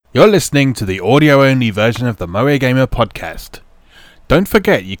You're listening to the audio-only version of the Moe Gamer podcast. Don't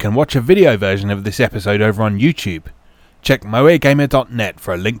forget you can watch a video version of this episode over on YouTube. Check moegamer.net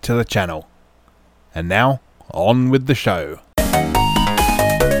for a link to the channel. And now, on with the show.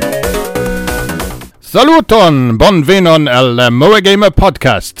 Saluton, bonvenon al Moe Gamer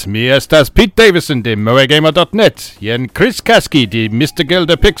podcast. Mi estas Pete Davison de moegamer.net, jen Chris Kasky de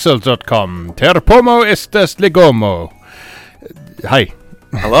mrgildapixels.com. Terpomo estas legomo. Hi.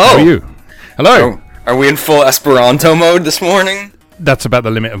 Hello. How are you? Hello. Oh, are we in full Esperanto mode this morning? That's about the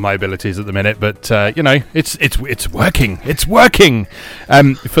limit of my abilities at the minute, but it's working. It's working.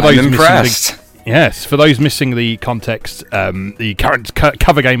 For those I'm impressed. For those missing the context, the current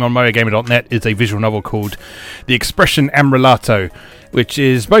cover game on moegamer.net is a visual novel called The Expression Amrelato, which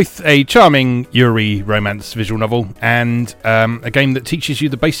is both a charming Yuri romance visual novel and a game that teaches you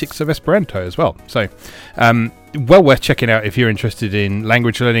the basics of Esperanto as well. So, well worth checking out if you're interested in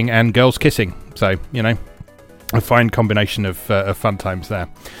language learning and girls kissing. So, a fine combination of fun times there.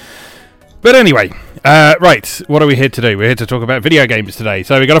 But anyway, right, what are we here to do? We're here to talk about video games today.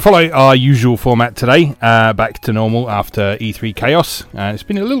 So we're going to follow our usual format today, back to normal after E3 Chaos. It's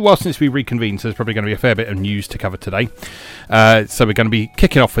been a little while since we reconvened, so there's probably going to be a fair bit of news to cover today. So we're going to be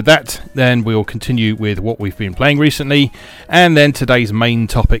kicking off with that. Then we'll continue with what we've been playing recently. And then today's main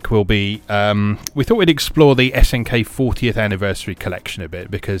topic will be, we thought we'd explore the SNK 40th Anniversary Collection a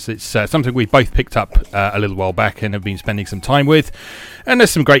bit, because it's something we both picked up a little while back and have been spending some time with. And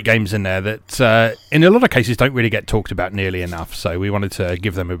there's some great games in there that, in a lot of cases, don't really get talked about nearly enough. So we wanted to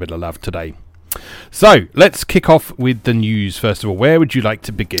give them a bit of love today. So let's kick off with the news first of all. Where would you like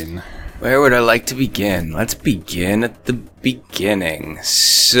to begin? Where would I like to begin? Let's begin at the beginning.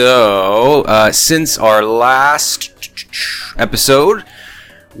 So, since our last episode,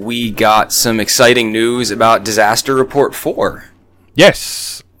 we got some exciting news about Disaster Report 4.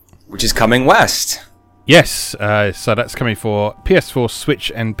 Yes. Which is coming west. Yes, so that's coming for PS4,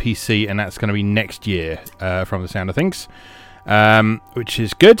 Switch, and PC, and that's going to be next year, from the sound of things, which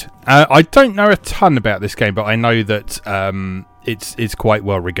is good. I don't know a ton about this game, but I know that it's quite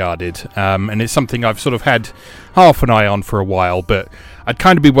well regarded, and it's something I've sort of had half an eye on for a while, but I'd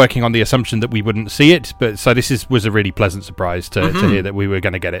kind of be working on the assumption that we wouldn't see it, but so this was a really pleasant surprise to hear that we were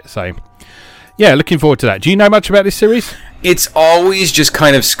going to get it, so... Yeah, looking forward to that. Do you know much about this series? It's always just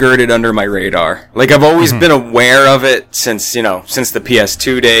kind of skirted under my radar. Like, I've always been aware of it since the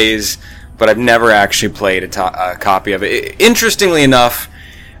PS2 days, but I've never actually played a copy of it. Interestingly enough,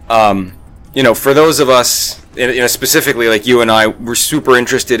 for those of us, specifically like you and I, we're super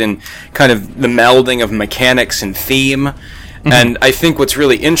interested in kind of the melding of mechanics and theme. And I think what's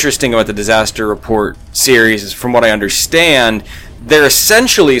really interesting about the Disaster Report series is, from what I understand, they're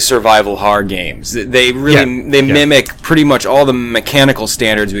essentially survival horror games. They mimic pretty much all the mechanical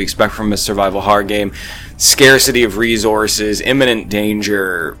standards we expect from a survival horror game. Scarcity of resources, imminent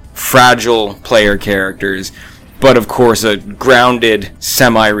danger, fragile player characters, but of course a grounded,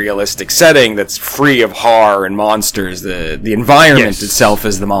 semi-realistic setting that's free of horror and monsters. The environment itself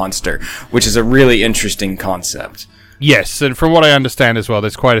is the monster, which is a really interesting concept. Yes, and from what I understand as well,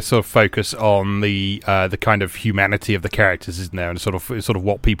 there's quite a sort of focus on the kind of humanity of the characters, isn't there? And sort of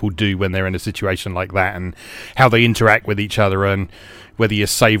what people do when they're in a situation like that, and how they interact with each other, and whether you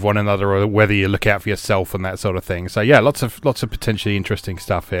save one another or whether you look out for yourself and that sort of thing. So yeah, lots of potentially interesting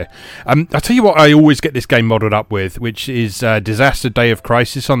stuff here. I'll tell you what I always get this game modelled up with, which is Disaster Day of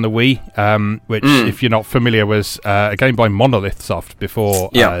Crisis on the Wii, which, if you're not familiar, was a game by Monolith Soft before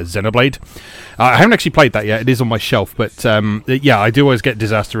Xenoblade. I haven't actually played that yet. It is on my shelf, but I do always get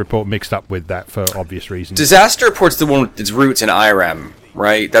Disaster Report mixed up with that for obvious reasons. Disaster Report's the one with its roots in IREM,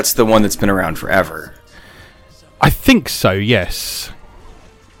 right? That's the one that's been around forever. I think so, yes.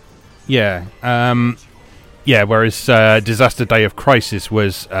 Yeah. Whereas Disaster Day of Crisis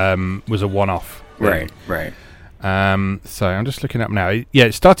was a one-off. Right. So I'm just looking up now. Yeah,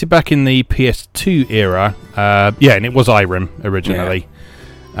 it started back in the PS2 era. And it was IREM originally.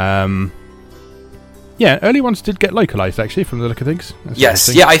 Yeah. Early ones did get localized, actually, from the look of things.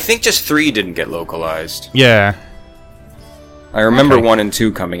 Yes, I think just 3 didn't get localized. Yeah. I remember 1 and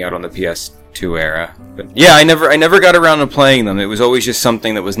 2 coming out on the PS2 era. But yeah, I never got around to playing them. It was always just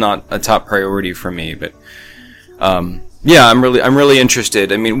something that was not a top priority for me, but I'm really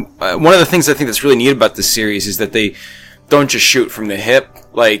interested. I mean, one of the things I think that's really neat about this series is that they don't just shoot from the hip.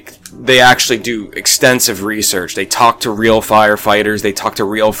 Like, they actually do extensive research. They talk to real firefighters. They talk to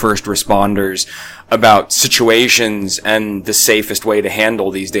real first responders about situations and the safest way to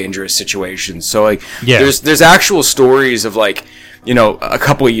handle these dangerous situations. So, like, there's actual stories of, like, a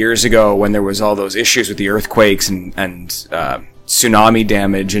couple of years ago when there was all those issues with the earthquakes and tsunami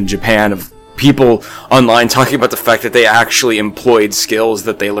damage in Japan of people online talking about the fact that they actually employed skills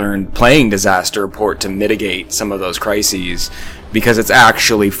that they learned playing Disaster Report to mitigate some of those crises, because it's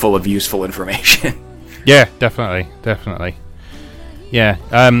actually full of useful information. Yeah, definitely. Yeah,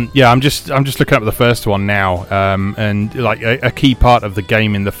 I'm just looking up the first one now, and like a key part of the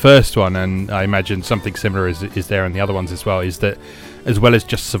game in the first one, and I imagine something similar is there in the other ones as well, is that as well as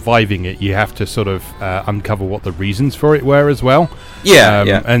just surviving it, you have to sort of uncover what the reasons for it were as well.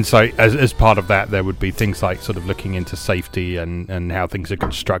 Yeah. And so as part of that, there would be things like sort of looking into safety and how things are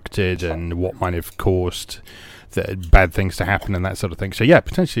constructed and what might have caused bad things to happen and that sort of thing. So yeah,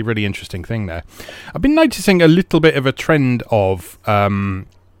 potentially really interesting thing there. I've been noticing a little bit of a trend of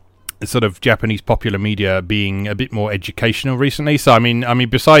sort of Japanese popular media being a bit more educational recently. So I mean,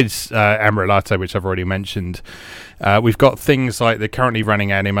 besides Amrelato, which I've already mentioned, we've got things like the currently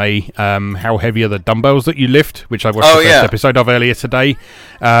running anime, How Heavy Are the Dumbbells That You Lift, which I watched the first episode of earlier today,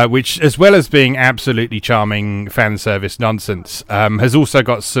 which, as well as being absolutely charming fan service nonsense, has also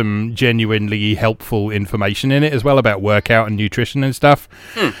got some genuinely helpful information in it as well about workout and nutrition and stuff.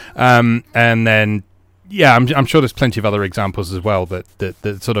 And then, yeah, I'm sure there's plenty of other examples as well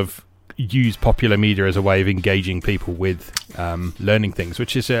that sort of use popular media as a way of engaging people with learning things,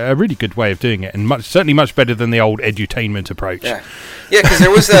 which is a really good way of doing it, and certainly much better than the old edutainment approach. Yeah, because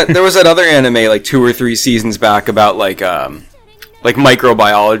there was that other anime like 2 or 3 seasons back about like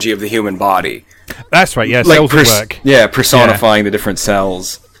microbiology of the human body. That's right. Yeah, cells at work. Yeah, personifying the different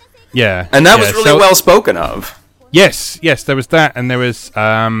cells. Yeah, and that was really well spoken of. Yes, there was that, and there was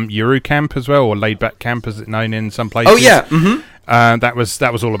Yuru Camp as well, or Laid Back Camp as it's known in some places. Oh yeah. Mm-hmm. That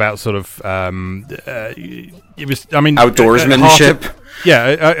was all about sort of it was, I mean, outdoorsmanship.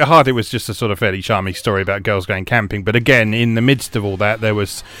 At heart it was just a sort of fairly charming story about girls going camping, but again, in the midst of all that, there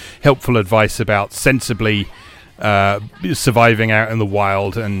was helpful advice about sensibly surviving out in the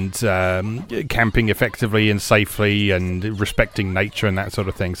wild and camping effectively and safely and respecting nature and that sort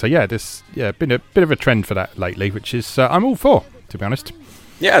of thing. So been a bit of a trend for that lately, which is I'm all for, to be honest.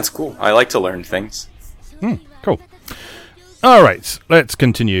 Yeah, it's cool. I like to learn things. Cool. All right, let's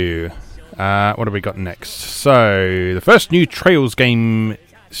continue. What have we got next? So the first new Trails series game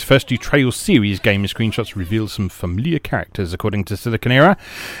screenshots reveal some familiar characters, according to Silicon Era.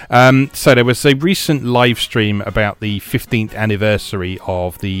 So there was a recent live stream about the 15th anniversary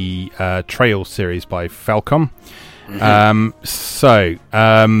of the Trails series by Falcom.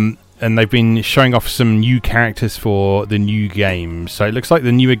 And they've been showing off some new characters for the new game. So it looks like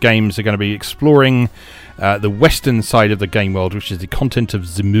the newer games are going to be exploring the western side of the game world, which is the continent of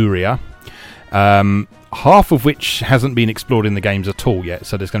Zemuria. Half of which hasn't been explored in the games at all yet,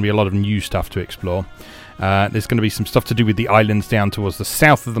 so there's going to be a lot of new stuff to explore. There's going to be some stuff to do with the islands down towards the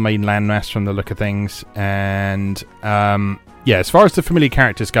south of the main landmass from the look of things. And as far as the familiar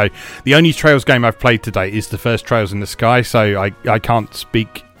characters go, the only Trails game I've played to date is the first Trails in the Sky, so I can't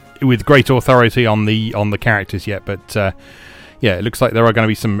speak with great authority on the characters yet, but it looks like there are going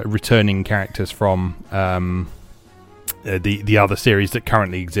to be some returning characters from the other series that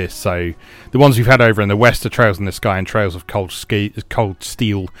currently exist. So the ones we've had over in the west are Trails in the Sky and Trails of Cold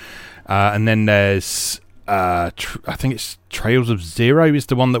Steel, and then there's I think it's Trails of Zero is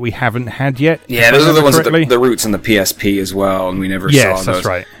the one that we haven't had yet. Yeah, those are the ones with the roots on the PSP as well, and we never saw those. Yes, that's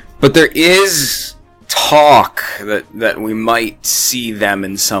right. But there is talk that we might see them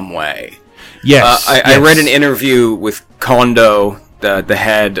in some way. Yes, I read an interview with Kondo, the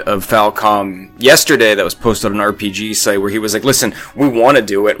head of Falcom, yesterday that was posted on an RPG site, where he was like, listen, we want to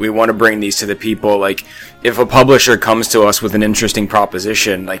do it. We want to bring these to the people. Like, if a publisher comes to us with an interesting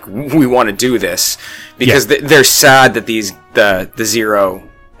proposition, like, we want to do this. Because they're sad that the Zero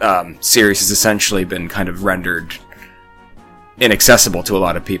series has essentially been kind of rendered inaccessible to a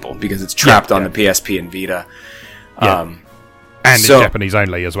lot of people because it's trapped on the PSP and Vita. And it's Japanese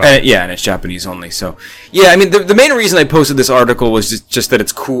only as well. And it's Japanese only. So, I mean, the main reason I posted this article was just that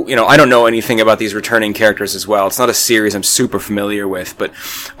it's cool. You know, I don't know anything about these returning characters as well. It's not a series I'm super familiar with, but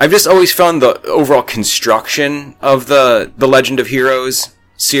I've just always found the overall construction of the Legend of Heroes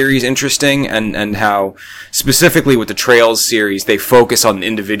series interesting, and how specifically with the Trails series they focus on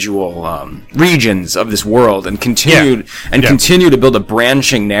individual regions of this world and continue to build a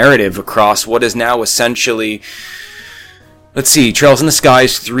branching narrative across what is now essentially, let's see, Trails in the Sky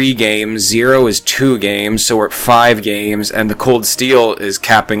is 3 games, Zero is 2 games, so we're at 5 games, and the Cold Steel is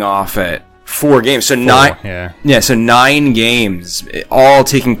capping off at 4 games. So 9 games, all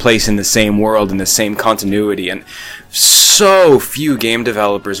taking place in the same world, in the same continuity, and so few game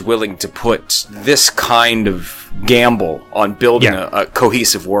developers willing to put this kind of gamble on building a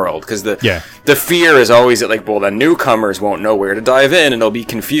cohesive world, because the fear is always that, like, well, the newcomers won't know where to dive in and they'll be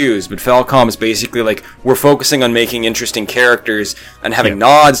confused. But Falcom is basically like, we're focusing on making interesting characters and having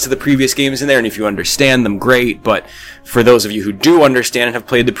nods to the previous games in there, and if you understand them, great, but for those of you who do understand and have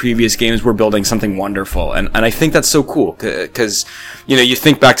played the previous games, we're building something wonderful. And I think that's so cool, because, you know, you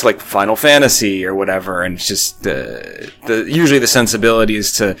think back to, like, Final Fantasy or whatever, and it's just usually the sensibility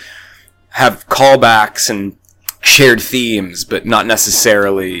is to have callbacks and shared themes, but not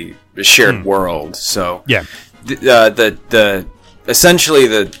necessarily a shared world. So the essentially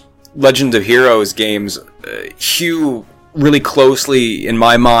the Legend of Heroes games hew really closely, in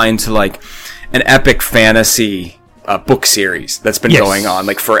my mind, to like an epic fantasy book series that's been going on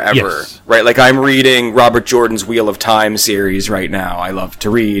like forever, right? Like, I'm reading Robert Jordan's Wheel of Time series right now. I love to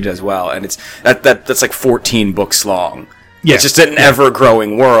read as well, and it's that's like 14 books long. It's just an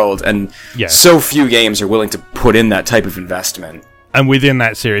ever-growing world, and so few games are willing to put in that type of investment. And within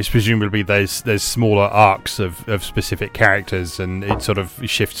that series, presumably, there's smaller arcs of specific characters, and it sort of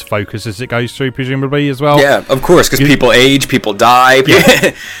shifts focus as it goes through, presumably, as well. Yeah, of course, because people age, people die.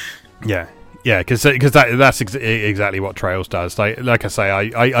 Yeah, because that's exactly what Trails does. Like I say,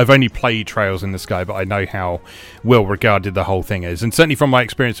 I've only played Trails in the Sky, but I know how well regarded the whole thing is. And certainly from my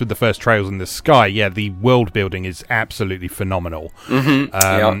experience with the first Trails in the Sky, the world building is absolutely phenomenal.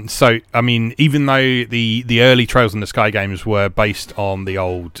 So, I mean, even though the early Trails in the Sky games were based on the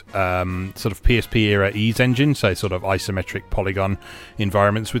old sort of PSP era Ease engine, so sort of isometric polygon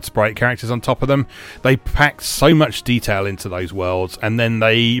environments with sprite characters on top of them, they packed so much detail into those worlds, and then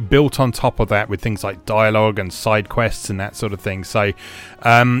they built on top of that with things like dialogue and side quests and that sort of thing. So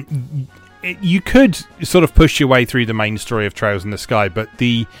you could sort of push your way through the main story of Trails in the Sky, but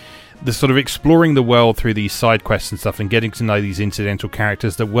the sort of exploring the world through these side quests and stuff, and getting to know these incidental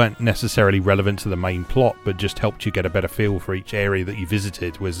characters that weren't necessarily relevant to the main plot but just helped you get a better feel for each area that you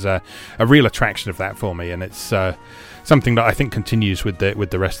visited, was a real attraction of that for me, and it's something that I think continues with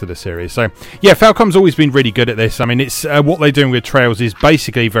the rest of the series. So Falcom's always been really good at this. I mean, it's what they're doing with Trails is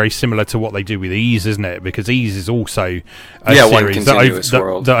basically very similar to what they do with Ease, isn't it? Because Ease is also a series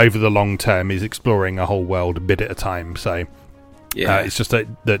that over the long term is exploring a whole world a bit at a time. So it's just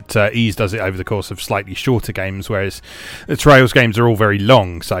that Ease does it over the course of slightly shorter games, whereas the Trails games are all very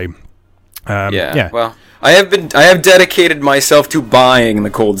long. So well, I have dedicated myself to buying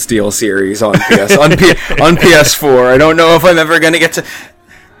the Cold Steel series on PS4. I don't know if I'm ever going to get to.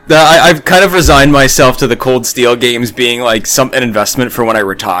 I've kind of resigned myself to the Cold Steel games being like an investment for when I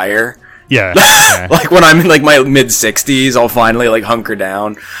retire. Like when I'm in like my mid 60s, I'll finally like hunker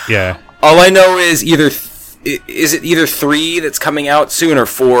down. All I know is either 3 that's coming out soon or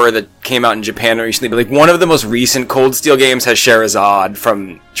 4 that came out in Japan recently, but like one of the most recent Cold Steel games has Sherazade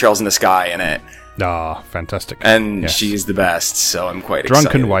from Trails in the Sky in it. Fantastic. And she's the best, so I'm quite excited.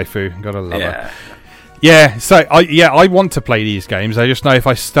 Drunken waifu, gotta love her. So I want to play these games. I just know if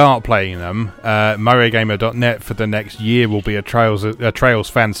I start playing them, MorioGamer.net for the next year will be a Trails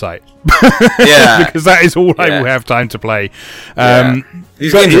fan site. Because that is all I will have time to play.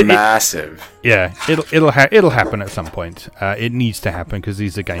 These games are massive. It'll happen at some point. It needs to happen because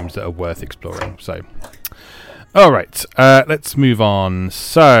these are games that are worth exploring. So, all right, let's move on.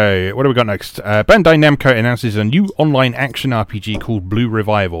 So, what do we got next? Bandai Namco announces a new online action RPG called Blue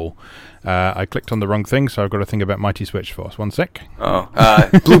Revival. I clicked on the wrong thing, so I've got to think about Mighty Switch Force. 1 sec.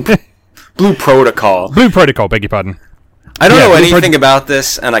 Blue Protocol. Blue Protocol, beg your pardon. I don't know anything about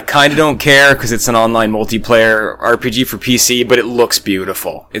this, and I kind of don't care because it's an online multiplayer RPG for PC, but it looks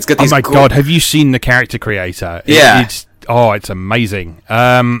beautiful. It's got these. Oh my god! Have you seen the character creator? It's amazing.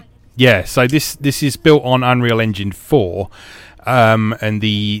 So this is built on Unreal Engine 4. And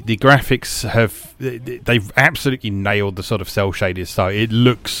the graphics they've absolutely nailed the sort of cell shaded style. It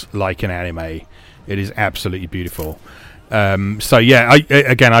looks like an anime. It is absolutely beautiful. I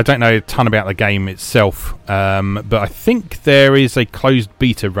don't know a ton about the game itself, but I think there is a closed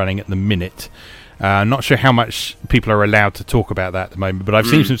beta running at the minute. I'm not sure how much people are allowed to talk about that at the moment, but I've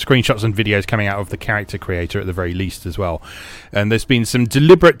seen some screenshots and videos coming out of the character creator at the very least as well. And there's been some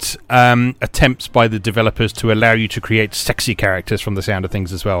deliberate attempts by the developers to allow you to create sexy characters from the sound of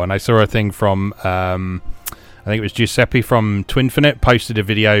things as well. And I saw a thing from, I think it was Giuseppe from Twinfinite, posted a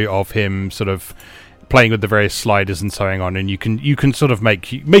video of him sort of playing with the various sliders and so on, and you can sort of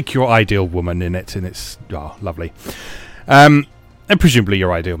make your ideal woman in it, and it's lovely. And presumably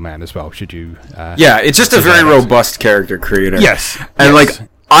your ideal man as well, should you... it's just a very robust character creator. Yes. And,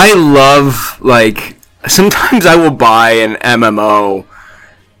 I love, sometimes I will buy an MMO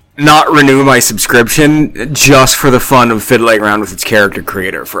not renew my subscription just for the fun of fiddling around with its character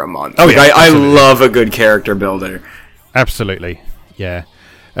creator for a month. Oh, like, yeah, I love a good character builder. Absolutely, yeah.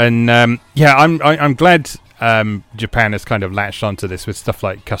 And I'm glad Japan has kind of latched onto this with stuff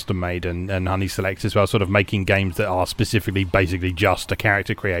like Custom Made and Honey Select as well, sort of making games that are specifically basically just a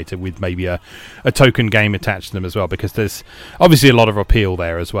character creator with maybe a token game attached to them as well, because there's obviously a lot of appeal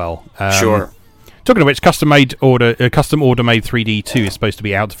there as well. Sure. Talking of which, Custom Order Made 3D 2 is supposed to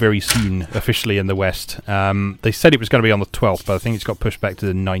be out very soon, officially in the West. They said it was going to be on the 12th, but I think it's got pushed back to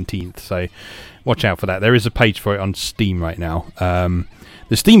the 19th, so watch out for that. There is a page for it on Steam right now.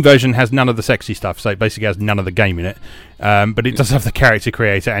 The Steam version has none of the sexy stuff, so it basically has none of the game in it. But it does have the character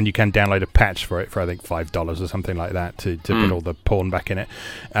creator, and you can download a patch for it for, I think, $5 or something like that to put all the porn back in it.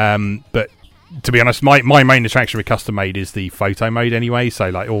 But to be honest, my main attraction with Custom Made is the photo mode anyway. So,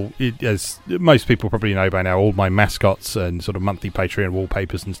 like, as most people probably know by now, all my mascots and sort of monthly Patreon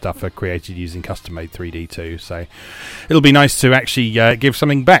wallpapers and stuff are created using Custom Made 3D too. So, it'll be nice to actually give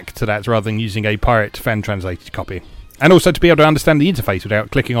something back to that rather than using a pirate fan-translated copy. And also to be able to understand the interface without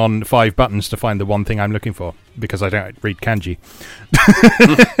clicking on 5 buttons to find the one thing I'm looking for, because I don't read kanji.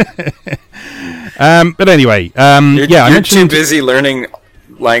 But anyway, you're too busy learning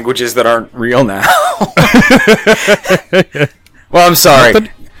languages that aren't real now. Well, I'm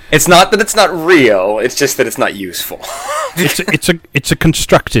sorry. It's not that it's not real. It's just that it's not useful. It's a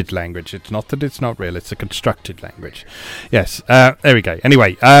constructed language. It's not that it's not real. It's a constructed language. Yes. There we go.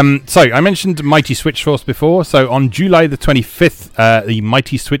 Anyway, so I mentioned Mighty Switch Force before. So on July the 25th, the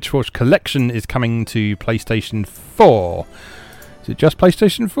Mighty Switch Force collection is coming to PlayStation 4. Is it just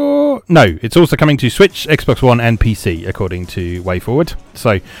PlayStation 4? No, it's also coming to Switch, Xbox One, and PC, according to WayForward.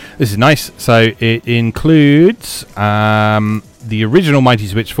 So this is nice. So it includes the original Mighty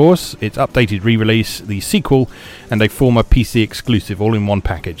Switch Force, its updated re-release, the sequel, and a former PC exclusive, all in one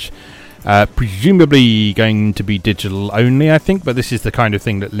package. Presumably going to be digital only, I think, but this is the kind of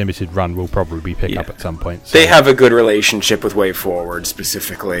thing that Limited Run will probably pick up at some point. So. They have a good relationship with WayForward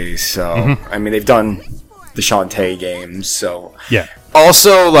specifically, so I mean, they've done the Shantae games, so yeah.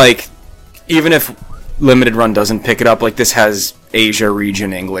 Also, like, even if Limited Run doesn't pick it up, like, this has Asia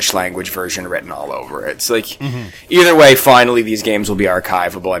region English language version written all over it. It's like, either way, finally these games will be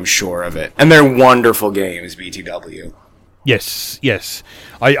archivable, I'm sure of it. And they're wonderful games, BTW. Yes.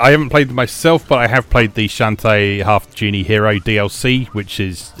 I haven't played them myself, but I have played the Shantae Half Genie Hero DLC, which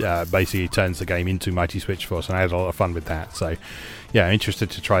is basically turns the game into Mighty Switch Force, and I had a lot of fun with that. So, yeah, I'm interested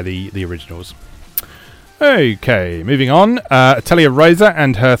to try the originals. Okay, moving on. Atelier Ryza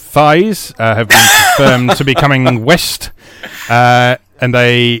and her thighs have been confirmed to be coming west, and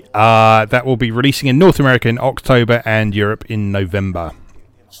that will be releasing in North America in October and Europe in November.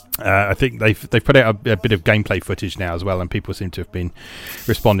 I think they've put out a bit of gameplay footage now as well, and people seem to have been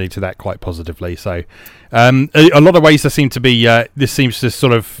responding to that quite positively. So, a lot of ways there seem to be this seems to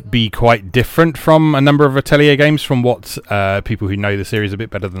sort of be quite different from a number of Atelier games, from what people who know the series a bit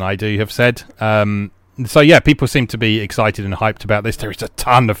better than I do have said. So yeah, people seem to be excited and hyped about this. There is a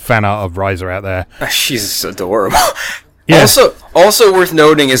ton of fan art of Ryza out there. She's adorable. Yeah. Also worth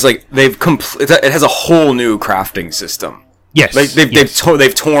noting is, like, it has a whole new crafting system. Yes, like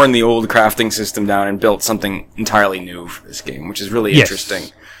they've torn the old crafting system down and built something entirely new for this game, which is really interesting.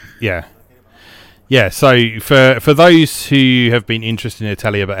 Yeah. So for those who have been interested in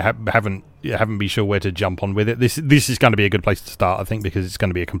Atelier but haven't been sure where to jump on with it, this is going to be a good place to start, I think, because it's going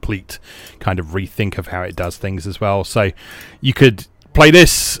to be a complete kind of rethink of how it does things as well. So you could play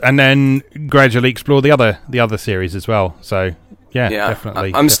this and then gradually explore the other series as well. So yeah,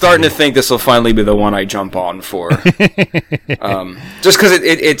 definitely. I'm starting to think this will finally be the one I jump on for, just because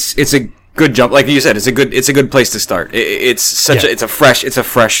it's a good jump. Like you said, it's a good place to start. It's a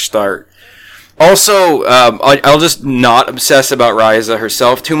fresh start. Also, I'll just not obsess about Ryza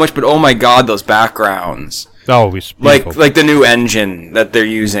herself too much, but oh my god, those backgrounds! Oh, it's beautiful. like the new engine that they're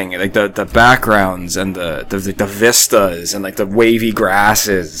using, like the backgrounds and the vistas and like the wavy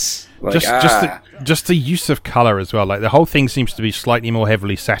grasses. Like, just the use of color as well. Like, the whole thing seems to be slightly more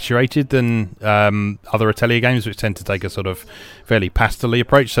heavily saturated than other Atelier games, which tend to take a sort of fairly pastel-y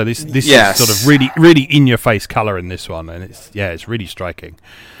approach. So this is sort of really in your face color in this one, and it's really striking.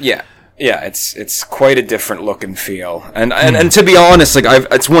 Yeah, it's quite a different look and feel, and to be honest, like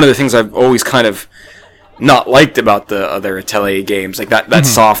it's one of the things I've always kind of not liked about the other Atelier games. Like that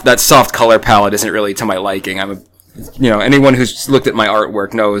soft color palette isn't really to my liking. Anyone who's looked at my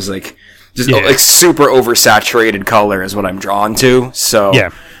artwork knows, like, just like super oversaturated color is what I'm drawn to. So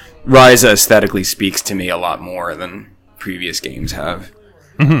Ryza aesthetically speaks to me a lot more than previous games have.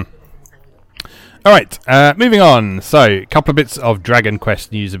 All right, moving on. So, a couple of bits of Dragon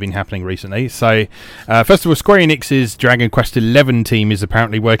Quest news have been happening recently. So, first of all, Square Enix's Dragon Quest XI team is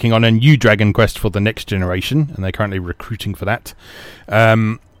apparently working on a new Dragon Quest for the next generation, and they're currently recruiting for that.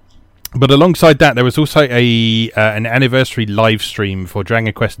 But alongside that, there was also an anniversary live stream for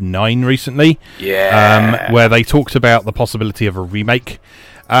Dragon Quest IX recently, where they talked about the possibility of a remake.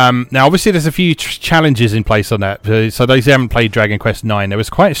 Now, obviously, there's a few challenges in place on that. So those who haven't played Dragon Quest IX, there was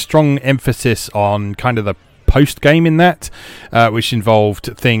quite a strong emphasis on kind of the post-game in that, which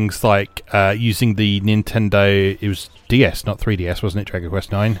involved things like using the Nintendo... It was DS, not 3DS, wasn't it, Dragon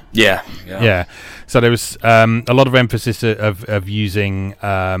Quest IX? Yeah. So there was a lot of emphasis of using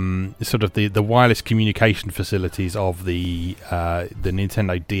sort of the wireless communication facilities of the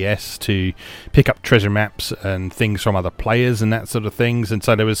Nintendo DS to pick up treasure maps and things from other players and that sort of things. And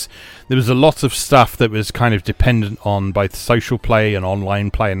so there was a lot of stuff that was kind of dependent on both social play and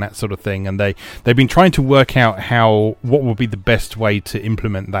online play and that sort of thing. And they've been trying to work out what would be the best way to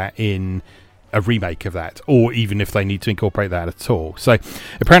implement that in a remake of that, or even if they need to incorporate that at all. So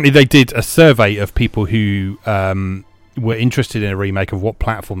apparently they did a survey of people who were interested in a remake of what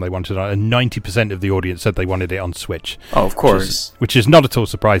platform they wanted on, and 90% of the audience said they wanted it on Switch. Oh, of course. Which is not at all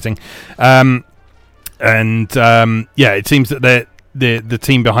surprising. It seems that the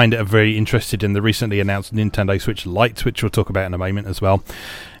team behind it are very interested in the recently announced Nintendo Switch Lite, which we'll talk about in a moment as well.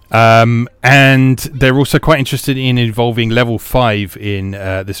 And they're also quite interested in involving Level 5 in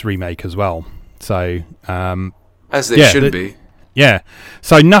this remake as well. So, as they should be. Yeah.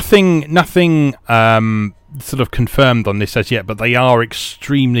 So nothing sort of confirmed on this as yet, but they are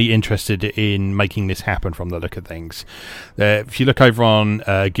extremely interested in making this happen from the look of things. If you look over on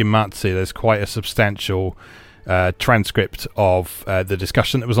Gematsu, there's quite a substantial transcript of the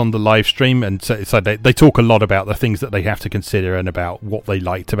discussion that was on the live stream, and so they talk a lot about the things that they have to consider and about what they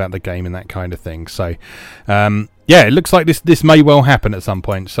liked about the game and that kind of thing. So it looks like this may well happen at some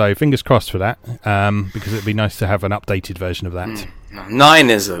point, so fingers crossed for that, because it'd be nice to have an updated version of that. 9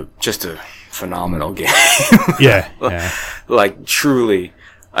 is just a phenomenal game. yeah Like truly,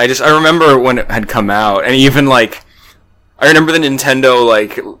 I remember when it had come out, and even like I remember the Nintendo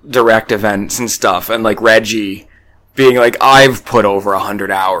like Direct events and stuff, and like Reggie being like, "I've put over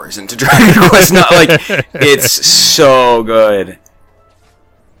 100 hours into Dragon Quest." Not like it's so good.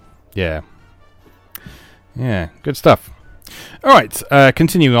 Yeah, good stuff. All right,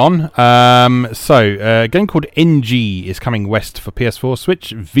 continuing on. So, a game called NG is coming west for PS4,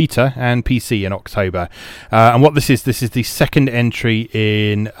 Switch, Vita, and PC in October. And what this is the second entry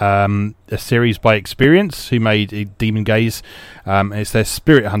in a series by Experience, who made Demon Gaze. It's their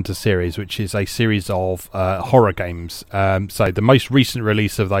Spirit Hunter series, which is a series of horror games. So, the most recent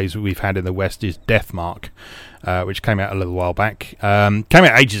release of those we've had in the West is Deathmark, which came out a little while back. Came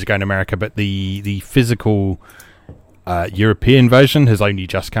out ages ago in America, but the physical European version has only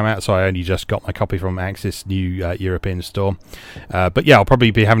just come out, so I only just got my copy from Axis new European store. But yeah, I'll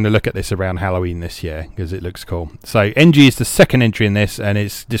probably be having a look at this around Halloween this year because it looks cool. So NG is the second entry in this, and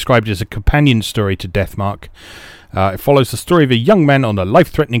it's described as a companion story to Deathmark. It follows the story of a young man on a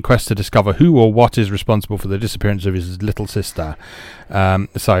life-threatening quest to discover who or what is responsible for the disappearance of his little sister.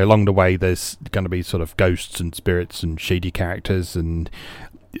 So along the way, there's going to be sort of ghosts and spirits and shady characters and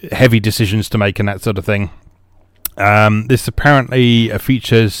heavy decisions to make and that sort of thing. This apparently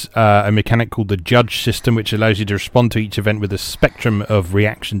features a mechanic called the Judge system, which allows you to respond to each event with a spectrum of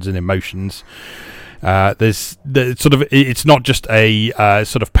reactions and emotions. It's not just a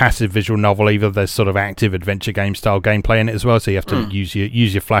sort of passive visual novel either. There's sort of active adventure game style gameplay in it as well. So you have to use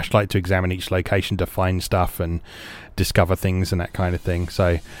your flashlight to examine each location to find stuff and discover things and that kind of thing.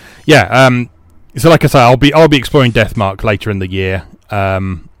 So yeah, so like I say, I'll be exploring Deathmark later in the year.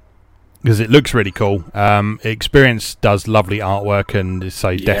 Because it looks really cool. Experience does lovely artwork, and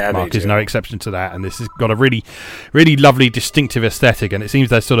so Deathmark is no exception to that. And this has got a really, really lovely, distinctive aesthetic, and it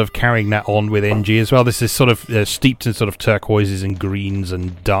seems they're sort of carrying that on with NG as well. This is sort of steeped in sort of turquoises and greens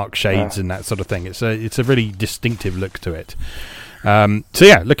and dark shades and that sort of thing. It's a really distinctive look to it. So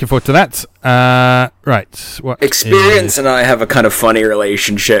yeah, looking forward to that. Right. Experience and I have a kind of funny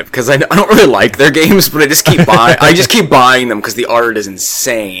relationship because I don't really like their games, but I just keep buying. I just keep buying them because the art is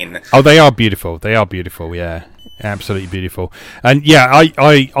insane. Oh, they are beautiful. Yeah, absolutely beautiful. And yeah,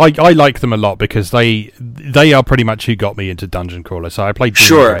 I like them a lot because they are pretty much who got me into Dungeon Crawler. So I played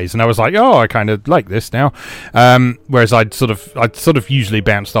Demon Gaze and I was like, oh, I kind of like this now. Whereas I'd sort of usually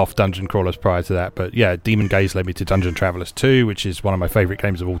bounced off Dungeon Crawlers prior to that. But yeah, Demon Gaze led me to Dungeon Travelers 2, which is one of my favourite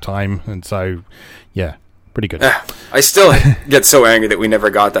games of all time. And so yeah, Pretty good. I still get so angry that we never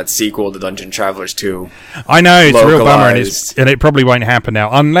got that sequel to Dungeon Travelers 2. I know, it's a real bummer, and localized. it probably won't happen now,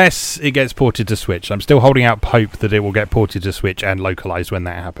 unless it gets ported to Switch. I'm still holding out hope that it will get ported to Switch and localized when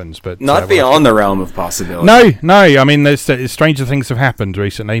that happens. But Not beyond the realm of possibility. No. I mean, there's stranger things have happened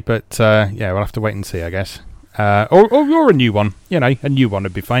recently, but yeah, we'll have to wait and see, I guess. Or a new one. You know, a new one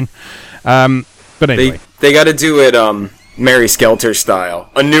would be fine. But anyway. They got to do it Mary Skelter style.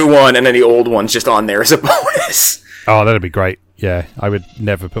 A new one and then the old one's just on there as a bonus. Oh, that'd be great. Yeah, I would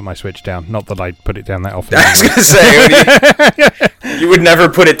never put my Switch down. Not that I'd put it down that often. I was going to say, you would never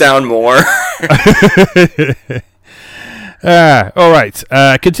put it down more. All right,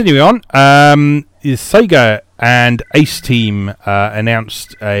 continuing on. Sega and Ace Team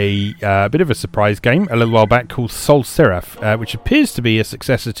announced a bit of a surprise game a little while back called Soul Seraph, which appears to be a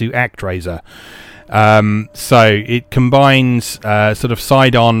successor to ActRaiser. So it combines sort of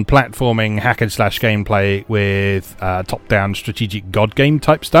side-on platforming hack-and-slash gameplay with top-down strategic god game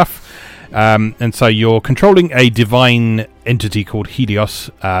type stuff. And so you're controlling a divine entity called Helios,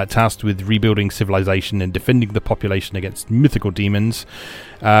 tasked with rebuilding civilization and defending the population against mythical demons.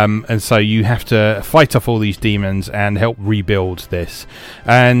 And so you have to fight off all these demons and help rebuild this.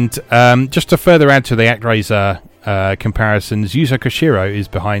 And just to further add to the ActRaiser comparisons, Yuzo Koshiro is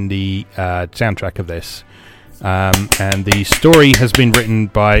behind the soundtrack of this. And the story has been written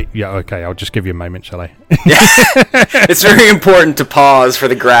by... Yeah, okay, I'll just give you a moment, shall I? It's very important to pause for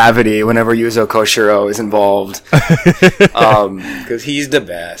the gravity whenever Yuzo Koshiro is involved. Because he's the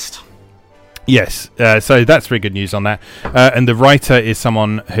best. Yes, so that's very good news on that. And the writer is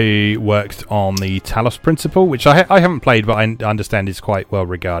someone who worked on the Talos Principle, which I haven't played, but I understand is quite well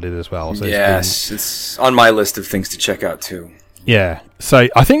regarded as well. So it's on my list of things to check out too. Yeah, so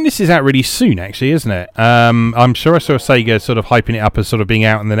I think this is out really soon, actually, isn't it? I'm sure I saw Sega sort of hyping it up as sort of being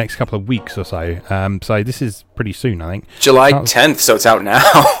out in the next couple of weeks or so. So this is pretty soon, I think. July 10th, so it's out now.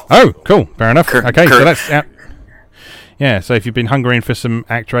 Oh, cool. Fair enough. Okay, so that's out. Yeah, so if you've been hungering for some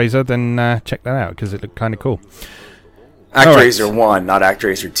ActRaiser, then check that out, because it looked kind of cool. ActRaiser 1, not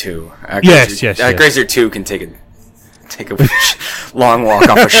ActRaiser 2. Yes. ActRaiser 2 can take a long walk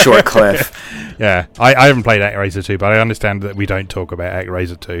off a short cliff. Yeah, I haven't played ActRaiser 2, but I understand that we don't talk about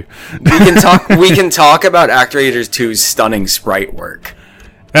ActRaiser 2. We can talk about ActRaiser 2's stunning sprite work.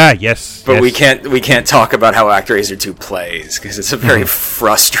 Yes. But we can't talk about how ActRaiser 2 plays, because it's a very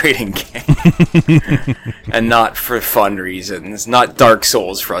frustrating game. And not for fun reasons. Not Dark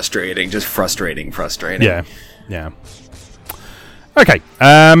Souls frustrating, just frustrating. Yeah. Okay,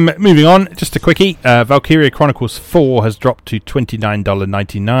 moving on, just a quickie. Valkyria Chronicles 4 has dropped to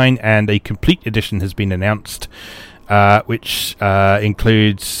 $29.99, and a complete edition has been announced, which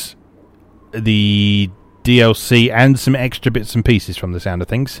includes the DLC and some extra bits and pieces from the sound of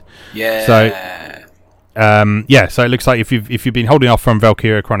things. Yeah. So it looks like if you've been holding off from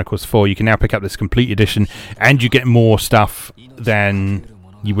Valkyria Chronicles 4, you can now pick up this complete edition, and you get more stuff than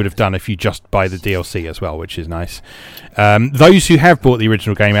you would have done if you just buy the DLC as well, which is nice. Those who have bought the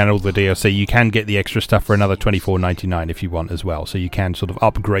original game and all the DLC, you can get the extra stuff for another $24.99 if you want as well. So you can sort of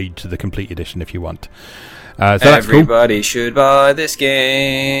upgrade to the complete edition if you want. So Everybody that's cool. should buy this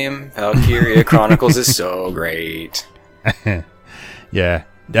game. Valkyria Chronicles is so great. Yeah.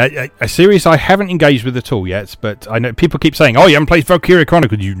 A series I haven't engaged with at all yet, but I know people keep saying, "Oh, you haven't played Valkyria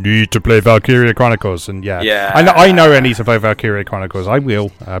Chronicles. You need to play Valkyria Chronicles." And yeah. I know I need to play Valkyria Chronicles. I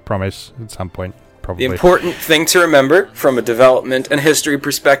will, I promise, at some point, probably. The important thing to remember from a development and history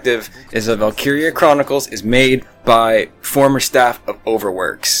perspective is that Valkyria Chronicles is made by former staff of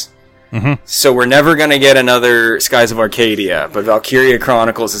Overworks. Mm-hmm. So we're never going to get another Skies of Arcadia, but Valkyria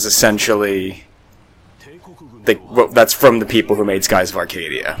Chronicles is essentially... that's from the people who made Skies of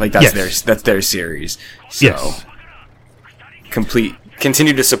Arcadia. Like that's their series. So yes.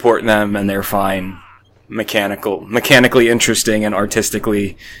 Continue to support them, and they're fine. Mechanically interesting and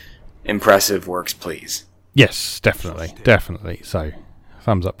artistically impressive works, please. Yes, definitely. So,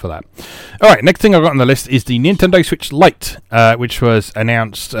 thumbs up for that. All right, next thing I've got on the list is the Nintendo Switch Lite, which was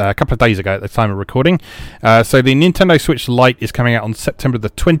announced a couple of days ago at the time of recording. So the Nintendo Switch Lite is coming out on September the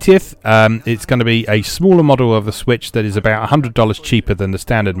 20th. It's going to be a smaller model of the Switch that is about $100 cheaper than the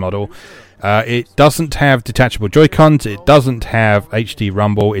standard model. It doesn't have detachable Joy-Cons, it doesn't have HD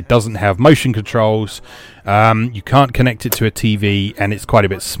Rumble, it doesn't have motion controls, you can't connect it to a TV, and it's quite a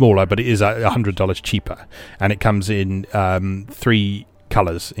bit smaller, but it is $100 cheaper. And it comes in 3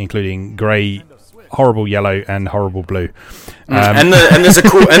 colours, including grey, horrible yellow, and horrible blue. And there's a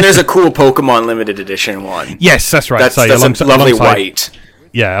cool Pokemon limited edition one. Yes, that's right. That's lovely white.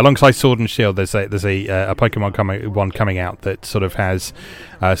 alongside Sword and Shield, there's a Pokemon one coming out that sort of has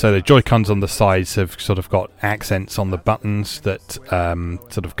so the Joy-Cons on the sides have sort of got accents on the buttons that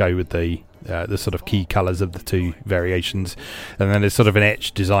sort of go with the sort of key colours of the two variations, and then there's sort of an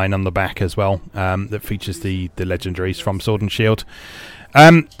etched design on the back as well that features the legendaries from Sword and Shield.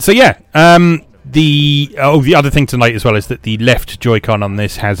 The other thing to note as well is that the left Joy-Con on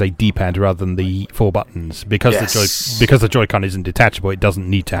this has a D-pad rather than the 4 buttons because the Joy-Con isn't detachable. It doesn't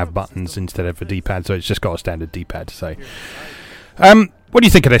need to have buttons instead of a D-pad, so it's just got a standard D-pad. So, what do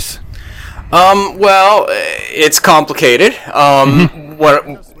you think of this? Well, it's complicated.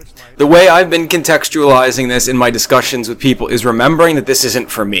 The way I've been contextualizing this in my discussions with people is remembering that this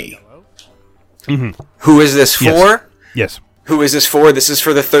isn't for me. Mm-hmm. Who is this for? Yes. Who is this for? This is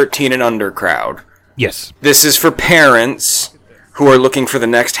for the 13 and under crowd. Yes. This is for parents who are looking for the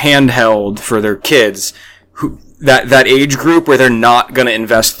next handheld for their kids. That age group where they're not going to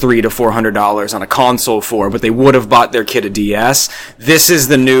invest $300 to $400 on a console but they would have bought their kid a DS. This is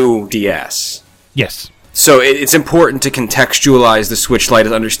the new DS. Yes. So it's important to contextualize the Switch Lite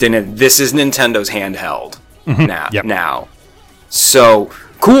as understanding this is Nintendo's handheld now. So,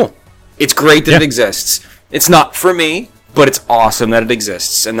 cool. It's great that it exists. It's not for me, but it's awesome that it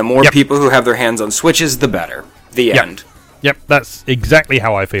exists. And the more people who have their hands on Switches, the better. The end. Yep, that's exactly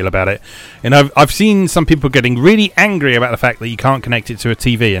how I feel about it. And I've seen some people getting really angry about the fact that you can't connect it to a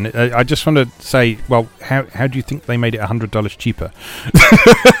TV. And I just want to say, well, how do you think they made it $100 cheaper?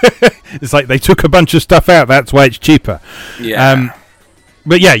 It's like they took a bunch of stuff out. That's why it's cheaper. Yeah.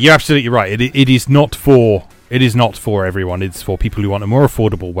 But yeah, you're absolutely right. It is not for everyone. It's for people who want a more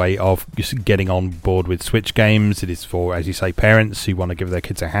affordable way of just getting on board with Switch games. It is for, as you say, parents who want to give their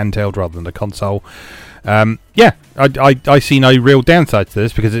kids a handheld rather than a console. I see no real downside to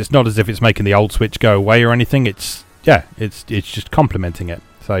this because it's not as if it's making the old Switch go away or anything. It's just complementing it.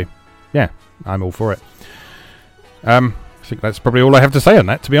 So, yeah, I'm all for it. I think that's probably all I have to say on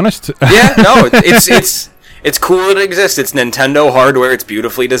that, to be honest. Yeah, no, it's cool that it exists. It's Nintendo hardware. It's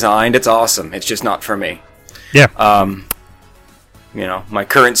beautifully designed. It's awesome. It's just not for me. Yeah. My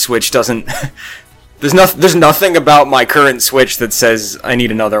current Switch doesn't. There's nothing about my current Switch that says I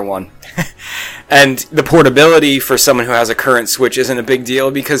need another one. And the portability for someone who has a current Switch isn't a big deal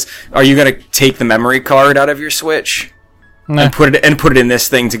because are you going to take the memory card out of your Switch and put it in this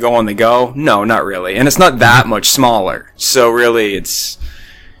thing to go on the go? No, not really. And it's not that much smaller. So really it's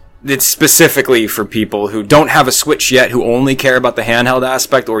specifically for people who don't have a Switch yet, who only care about the handheld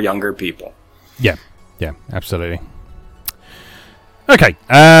aspect, or younger people. Yeah, absolutely. Okay,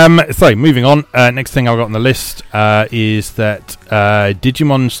 so moving on. Next thing I've got on the list is that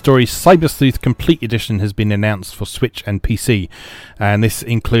Digimon Story Cyber Sleuth Complete Edition has been announced for Switch and PC. And this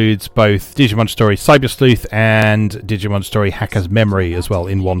includes both Digimon Story Cyber Sleuth and Digimon Story Hacker's Memory as well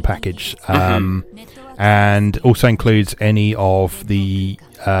in one package. And also includes any of the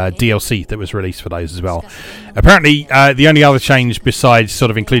DLC that was released for those as well. Apparently, the only other change besides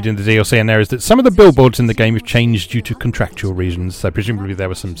sort of including the DLC in there is that some of the billboards in the game have changed due to contractual reasons. So presumably there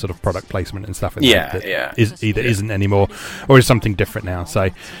was some sort of product placement and stuff in there that isn't anymore, or is something different now. So,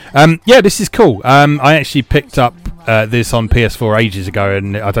 this is cool. I actually picked up this on PS4 ages ago,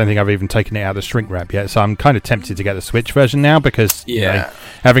 and I don't think I've even taken it out of the shrink wrap yet. So I'm kind of tempted to get the Switch version now because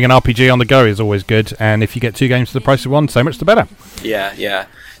having an RPG on the go is always good, and if you get 2 games for the price of one, so much the better. Yeah.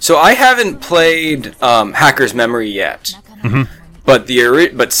 So I haven't played Hacker's Memory yet, but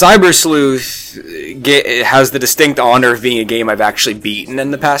Cyber Sleuth has the distinct honor of being a game I've actually beaten in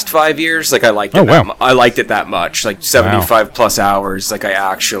the past 5 years. Like I liked it. I liked it that much, like 75 plus hours. Like I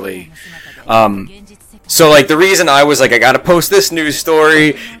actually. So like the reason I was like I gotta post this news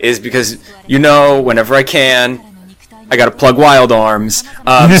story is because whenever I can. I gotta plug Wild Arms.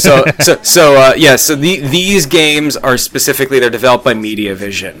 These games are specifically they're developed by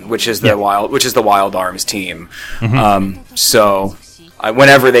Mediavision, which is the Wild Arms team.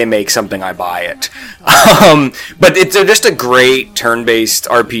 Whenever they make something, I buy it. But they're just a great turn-based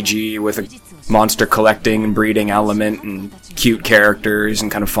RPG with a monster collecting and breeding element and cute characters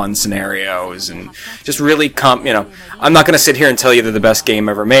and kind of fun scenarios and just really I'm not going to sit here and tell you they're the best game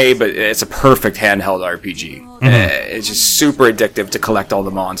ever made, but it's a perfect handheld RPG. It's just super addictive to collect all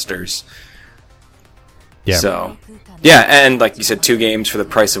the monsters. So and like you said, 2 games for the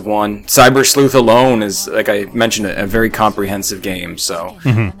price of one. Cyber Sleuth alone is, like I mentioned, a very comprehensive game, so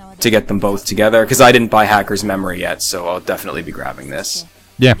to get them both together, because I didn't buy Hacker's Memory yet, so I'll definitely be grabbing this.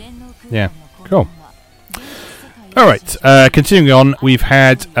 Yeah, cool. All right, continuing on, we've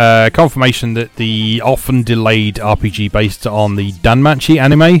had confirmation that the often delayed RPG based on the Danmachi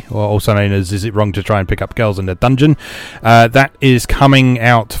anime, or also known as Is It Wrong to Try and Pick Up Girls in a Dungeon, that is coming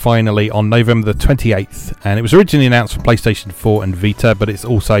out finally on November the 28th. And it was originally announced for PlayStation 4 and Vita, but it's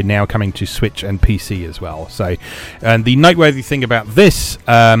also now coming to Switch and PC as well. So, and the noteworty thing about this,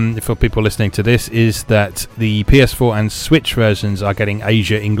 for people listening to this, is that the PS4 and Switch versions are getting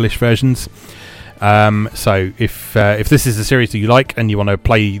Asia English versions. So if this is a series that you like and you want to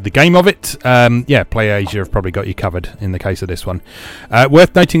play the game of it, Play Asia have probably got you covered in the case of this one.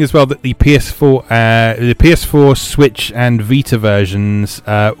 Worth noting as well that the PS4, Switch and Vita versions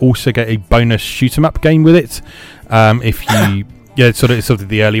also get a bonus shoot 'em up game with it. If you sort of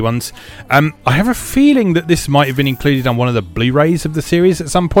the early ones. I have a feeling that this might have been included on one of the Blu-rays of the series at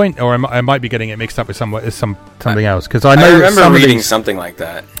some point, or I might be getting it mixed up with something else. Because I remember reading something like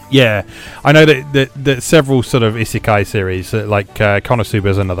that. Yeah, I know that several sort of isekai series, like Konosuba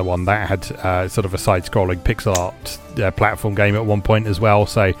is another one that had sort of a side-scrolling pixel art platform game at one point as well.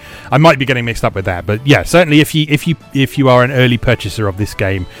 So I might be getting mixed up with that. But yeah, certainly if you are an early purchaser of this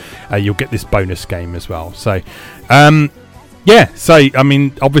game, you'll get this bonus game as well. So. So I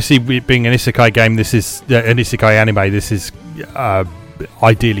mean, obviously, being an isekai game, this is an isekai anime. This is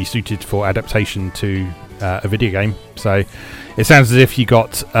ideally suited for adaptation to a video game. So it sounds as if you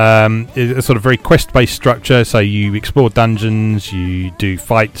got a sort of very quest-based structure. So you explore dungeons, you do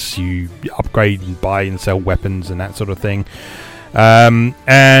fights, you upgrade and buy and sell weapons and that sort of thing. And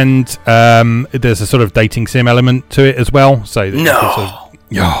there's a sort of dating sim element to it as well. So who'd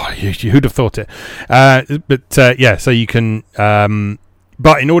have thought it? So you can.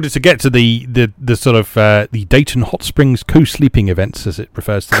 But in order to get to the sort of the Dayton Hot Springs co-sleeping events, as it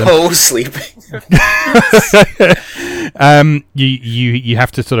refers to them, co-sleeping, you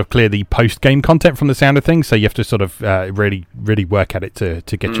have to sort of clear the post-game content from the sound of things. So you have to sort of really work at it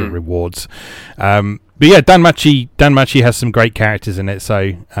to get your rewards. But yeah, Danmachi has some great characters in it.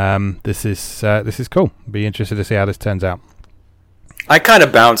 So this is cool. Be interested to see how this turns out. I kind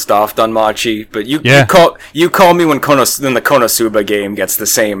of bounced off Danmachi, but you call me when the Konosuba game gets the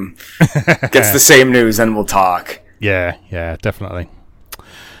same news, and we'll talk. Yeah, definitely.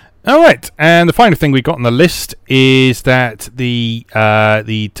 All right, and the final thing we got on the list is that the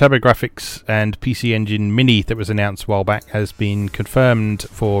TurboGrafx and PC Engine Mini that was announced a while back has been confirmed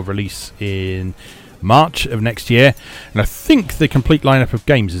for release in March of next year, and I think the complete lineup of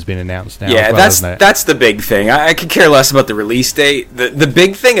games has been announced now. Yeah, as well, that's the big thing. I could care less about the release date. The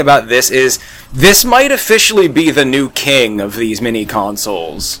big thing about this is this might officially be the new king of these mini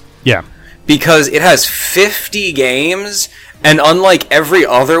consoles. Yeah, because it has 50 games, and unlike every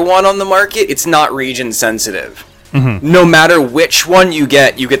other one on the market, it's not region sensitive. Mm-hmm. No matter which one you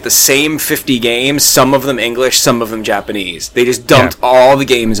get the same 50 games, some of them English, some of them Japanese. They just dumped all the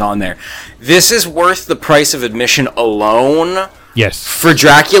games on there. This is worth the price of admission alone. Yes. For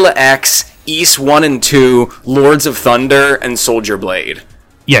Dracula X, Ys 1 and 2, Lords of Thunder, and Soldier Blade.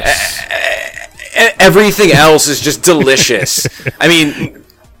 Yes. Everything else is just delicious. I mean,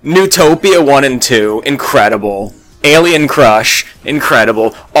 Newtopia 1 and 2, incredible. Alien Crush,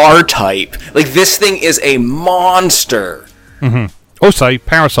 incredible. R-Type. Like, this thing is a monster. Mm-hmm. Also,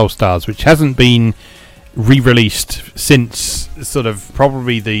 Parasol Stars, which hasn't been re-released since sort of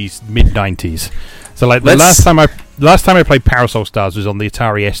probably the mid-90s. So, like, the last time I played Parasol Stars was on the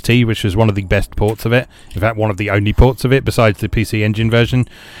Atari ST, which was one of the best ports of it. In fact, one of the only ports of it, besides the PC Engine version.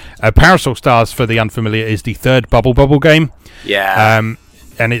 Parasol Stars, for the unfamiliar, is the third Bubble game. Yeah.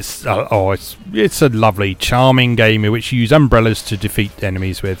 And it's a lovely, charming game in which you use umbrellas to defeat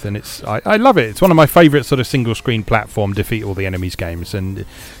enemies with, and I love it. It's one of my favourite sort of single screen platform defeat all the enemies games, and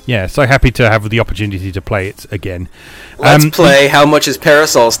yeah, so happy to have the opportunity to play it again. Let's play. How much is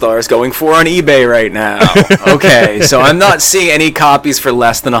Parasol Stars going for on eBay right now? Okay, so I'm not seeing any copies for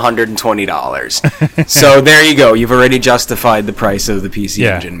less than $120. So there you go. You've already justified the price of the PC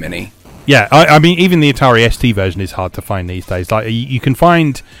Engine Mini. Yeah, I mean, even the Atari ST version is hard to find these days. Like, you can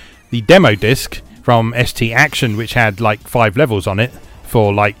find the demo disc from ST Action, which had like 5 levels on it,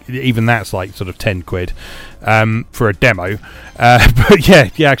 for like, even that's like sort of £10 for a demo. But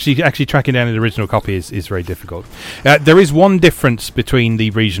actually tracking down an original copy is very difficult. There is one difference between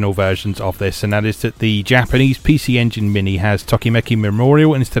the regional versions of this, and that is that the Japanese PC Engine Mini has Tokimeki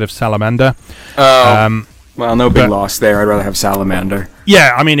Memorial instead of Salamander. Well, no big loss there. I'd rather have Salamander.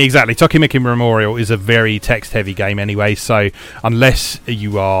 Yeah, I mean, exactly. Tokimeki Memorial is a very text-heavy game anyway, so unless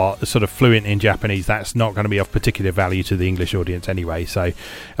you are sort of fluent in Japanese, that's not going to be of particular value to the English audience anyway. So,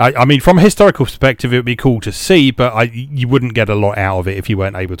 I mean, from a historical perspective, it would be cool to see, but you wouldn't get a lot out of it if you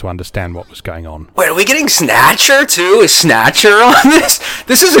weren't able to understand what was going on. Wait, are we getting Snatcher, too? Is Snatcher on this?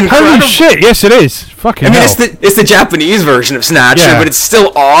 This is incredible. Holy shit, yes it is. Fucking hell. It's the Japanese version of Snatcher, but it's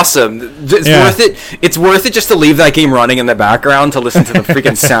still awesome. It's worth it. It's worth it just to leave that game running in the background to listen to the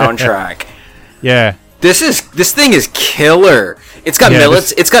freaking soundtrack. Yeah. This thing is killer. It's got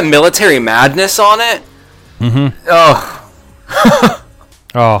it's got military madness on it. Mm-hmm. Oh.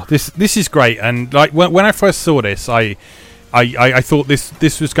 Oh, this is great. And like when I first saw this, I thought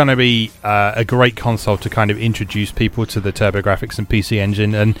this was going to be a great console to kind of introduce people to the TurboGrafx and PC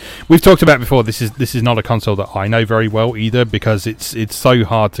Engine. And we've talked about before, this is not a console that I know very well either, because it's so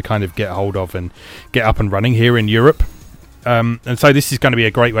hard to kind of get hold of and get up and running here in Europe. And so this is going to be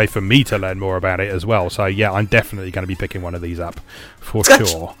a great way for me to learn more about it as well. So yeah, I'm definitely going to be picking one of these up for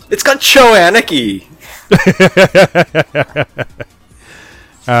sure. It's got Cho Anarchy.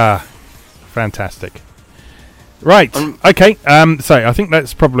 Fantastic. Right, okay, so I think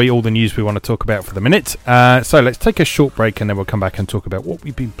that's probably all the news we want to talk about for the minute. So let's take a short break and then we'll come back and talk about what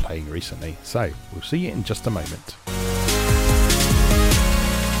we've been playing recently. So we'll see you in just a moment.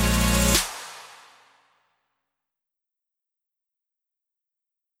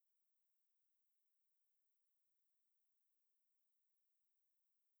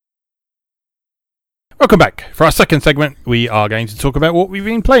 Welcome back. For our second segment, we are going to talk about what we've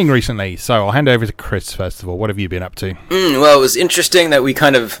been playing recently. So I'll hand over to Chris first of all. What have you been up to? Well, it was interesting that we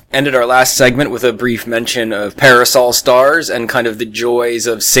kind of ended our last segment with a brief mention of Parasol Stars and kind of the joys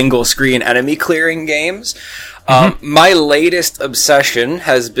of single-screen enemy clearing games. My latest obsession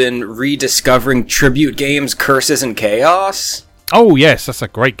has been rediscovering tribute games Curses and Chaos. Oh, yes, that's a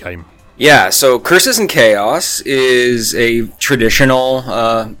great game. Yeah, so Curses and Chaos is a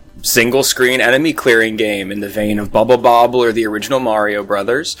traditional single-screen enemy clearing game in the vein of Bubble Bobble or the original Mario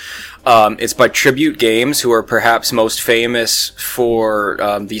Brothers. It's by Tribute Games, who are perhaps most famous for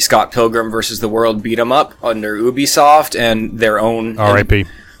the Scott Pilgrim vs. the World beat-em-up under Ubisoft and their own... R.I.P.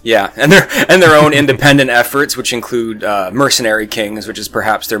 Yeah, and their own independent efforts, which include Mercenary Kings, which is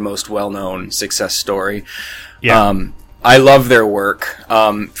perhaps their most well-known success story. Yeah. I love their work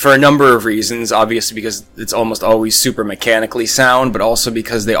for a number of reasons, obviously because it's almost always super mechanically sound, but also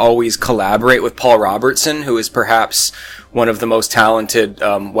because they always collaborate with Paul Robertson, who is perhaps one of the most talented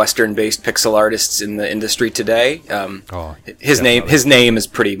Western-based pixel artists in the industry today. His name is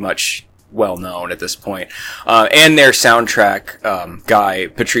pretty much well known at this point. And their soundtrack guy,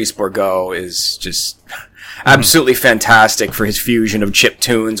 Patrice Bourgeau, is just absolutely fantastic for his fusion of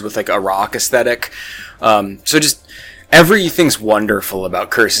chiptunes with like a rock aesthetic. So just everything's wonderful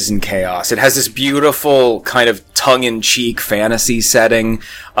about Curses and Chaos. It has this beautiful kind of tongue-in-cheek fantasy setting.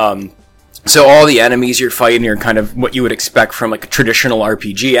 So all the enemies you're fighting are kind of what you would expect from like traditional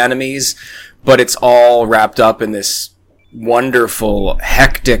RPG enemies, but it's all wrapped up in this wonderful,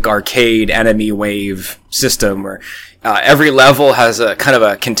 hectic arcade enemy wave system where every level has a kind of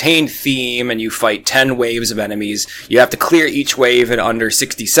a contained theme and you fight 10 waves of enemies. You have to clear each wave in under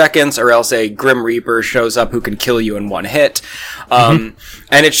 60 seconds or else a Grim Reaper shows up who can kill you in one hit. And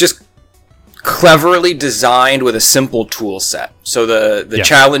it's just cleverly designed with a simple tool set. So the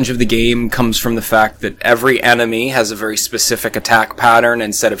challenge of the game comes from the fact that every enemy has a very specific attack pattern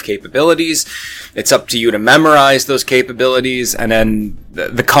and set of capabilities. It's up to you to memorize those capabilities, and then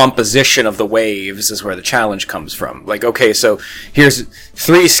the composition of the waves is where the challenge comes from. Like, okay, so here's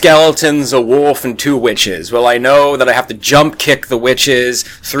 3 skeletons, a wolf, and 2 witches. Well, I know that I have to jump kick the witches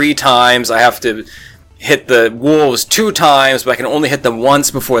 3 times. I have to hit the wolves 2 times, but I can only hit them once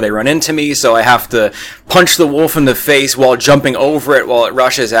before they run into me, so I have to punch the wolf in the face while jumping over it while it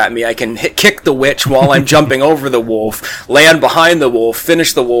rushes at me. I can kick the witch while I'm jumping over the wolf, land behind the wolf,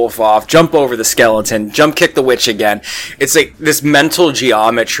 finish the wolf off, jump over the skeleton, jump kick the witch again. It's like this mental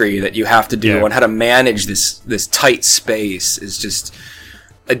geometry that you have to do and how to manage this tight space is just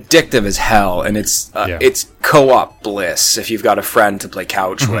addictive as hell, and it's co-op bliss if you've got a friend to play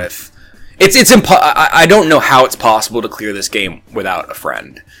couch with. I don't know how it's possible to clear this game without a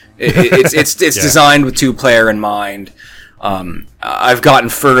friend. It's designed with 2-player in mind. I've gotten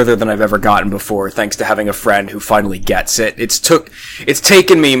further than I've ever gotten before, thanks to having a friend who finally gets it. It's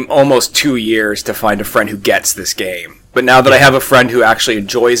taken me almost 2 years to find a friend who gets this game. But now that I have a friend who actually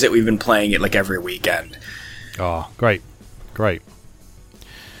enjoys it, we've been playing it like every weekend. Oh, great.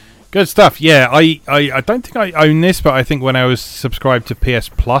 Good stuff. Yeah, I don't think I own this, but I think when I was subscribed to PS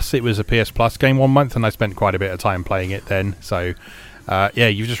Plus, it was a PS Plus game 1 month, and I spent quite a bit of time playing it then. So, Yeah,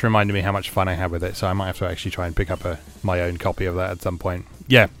 you've just reminded me how much fun I had with it, so I might have to actually try and pick up my own copy of that at some point.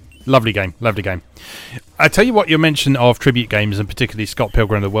 Yeah, lovely game. I tell you what, your mention of tribute games, and particularly Scott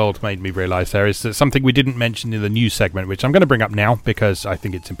Pilgrim of the World, made me realise there is something we didn't mention in the news segment, which I'm going to bring up now because I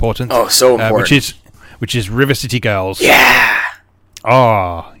think it's important. Oh, so important. Which is River City Girls. Yeah!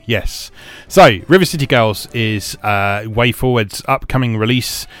 Ah, yes. So, River City Girls is WayForward's upcoming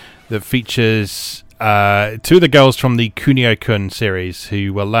release that features two of the girls from the Kunio-kun series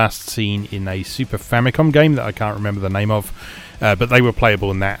who were last seen in a Super Famicom game that I can't remember the name of, but they were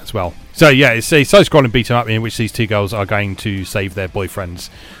playable in that as well. So, yeah, it's a side-scrolling beat-em-up in which these two girls are going to save their boyfriends.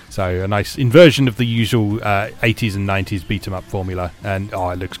 So, a nice inversion of the usual 80s and 90s beat-em-up formula. And,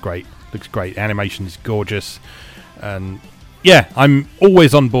 it looks great. Animation is gorgeous. And yeah, I'm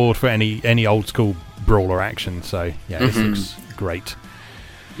always on board for any old school brawler action. So yeah, this looks great.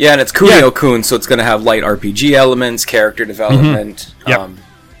 Yeah, and it's Kunio-kun, so it's going to have light RPG elements, character development.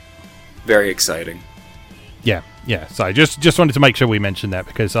 Very exciting. Yeah. So I just wanted to make sure we mentioned that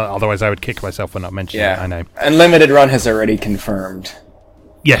because otherwise I would kick myself for not mentioning it. I know. And Limited Run has already confirmed.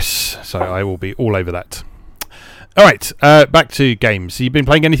 Yes, so I will be all over that. All right, back to games. You've been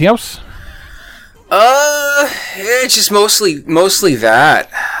playing anything else? It's just mostly that,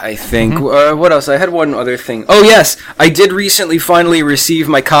 I think. What else? I had one other thing. Oh, yes, I did recently finally receive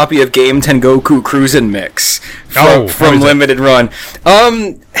my copy of Game Tengoku Cruisin' Mix from Limited Run.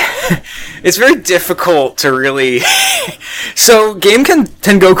 It's very difficult to really... So, Game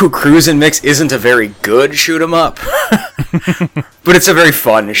Tengoku Cruisin' Mix isn't a very good shoot-'em-up, but it's a very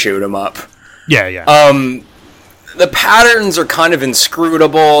fun shoot-'em-up. Yeah. The patterns are kind of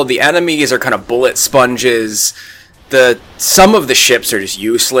inscrutable. The enemies are kind of bullet sponges. Some of the ships are just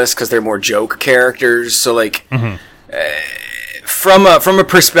useless because they're more joke characters. So, like, from a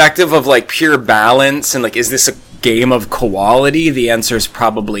perspective of like pure balance and like, is this a game of quality? The answer is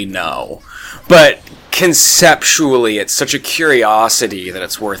probably no. But conceptually, it's such a curiosity that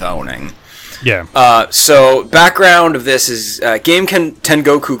it's worth owning. Yeah. So, background of this is Game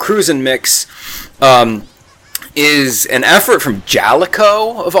Tengoku Cruisin' Mix. Is an effort from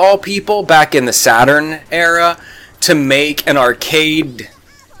Jalico, of all people, back in the Saturn era, to make an arcade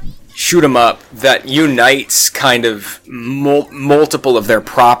shoot-'em-up that unites kind of multiple of their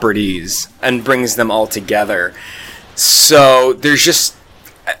properties and brings them all together. So there's just...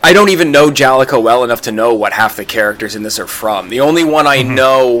 I don't even know Jalico well enough to know what half the characters in this are from. The only one I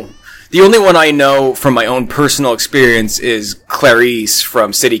know from my own personal experience is Clarice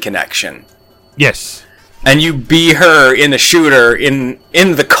from City Connection. Yes. And you beat her in the shooter in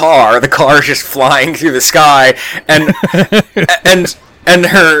the car. The car is just flying through the sky, and and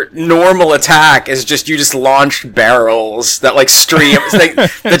her normal attack is you just launch barrels that like stream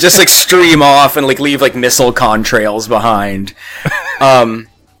that just like stream off and like leave like missile contrails behind.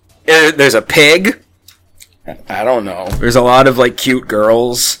 There's a pig. I don't know. There's a lot of like cute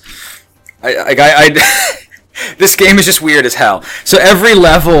girls. This game is just weird as hell. So every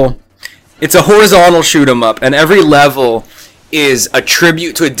level. It's a horizontal shoot-'em-up, and every level is a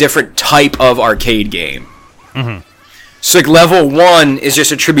tribute to a different type of arcade game. So, like, level 1 is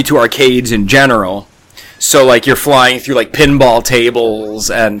just a tribute to arcades in general. So, like, you're flying through, like, pinball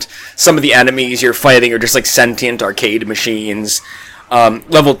tables, and some of the enemies you're fighting are just, like, sentient arcade machines.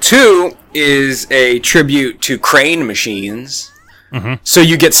 Level 2 is a tribute to crane machines. So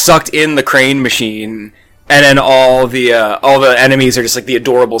you get sucked in the crane machine... And then all the enemies are just like the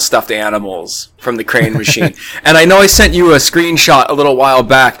adorable stuffed animals from the crane machine. And I know I sent you a screenshot a little while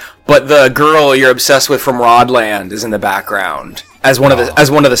back, but the girl you're obsessed with from Rodland is in the background as one of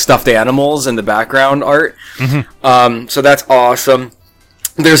the stuffed animals in the background art. So that's awesome.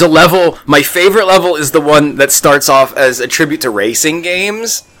 There's a level. My favorite level is the one that starts off as a tribute to racing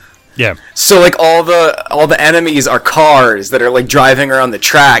games. Yeah. So like all the enemies are cars that are like driving around the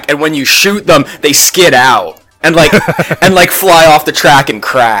track, and when you shoot them, they skid out and like fly off the track and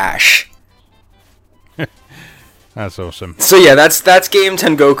crash. That's awesome. So yeah, that's Game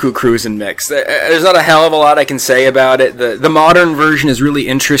Tengoku Cruisin' Mix. There's not a hell of a lot I can say about it. The modern version is really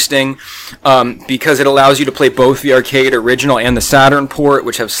interesting because it allows you to play both the arcade original and the Saturn port,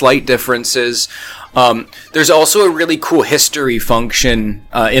 which have slight differences. There's also a really cool history function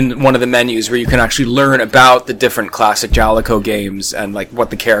in one of the menus where you can actually learn about the different classic Jalico games and like what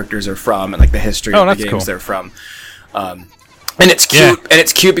the characters are from and like the history of the games they're from. And it's cute, and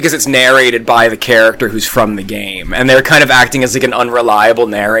it's cute because it's narrated by the character who's from the game, and they're kind of acting as like an unreliable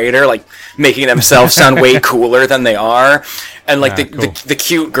narrator, like making themselves sound way cooler than they are. And like the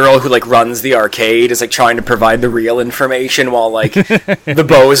cute girl who like runs the arcade is like trying to provide the real information while like the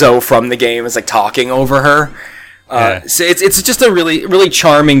bozo from the game is like talking over her. So it's just a really, really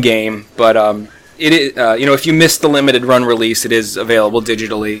charming game, but it is, if you missed the limited run release, it is available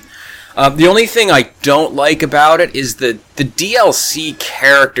digitally. The only thing I don't like about it is the DLC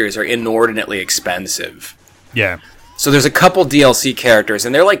characters are inordinately expensive. Yeah. So there's a couple DLC characters,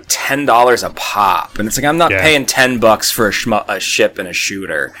 and they're like $10 a pop, and it's like I'm not paying $10 for a ship and a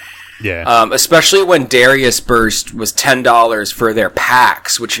shooter. Yeah. Especially when Darius Burst was $10 for their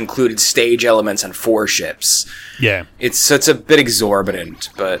packs, which included stage elements and 4 ships. Yeah. It's a bit exorbitant,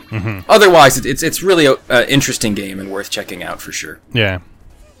 but otherwise it's really an interesting game and worth checking out for sure. Yeah.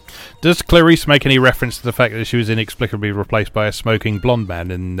 Does Clarice make any reference to the fact that she was inexplicably replaced by a smoking blonde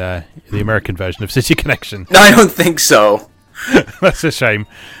man in the American version of City Connection? No, I don't think so. That's a shame.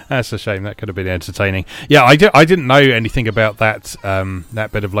 That's a shame. That could have been entertaining. Yeah, I didn't know anything about that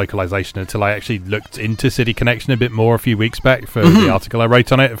that bit of localization until I actually looked into City Connection a bit more a few weeks back for the article I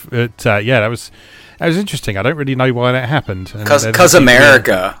wrote on it. But, yeah, that was interesting. I don't really know why that happened. Because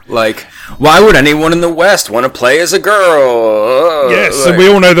America. Like, why would anyone in the West want to play as a girl? Yes, and we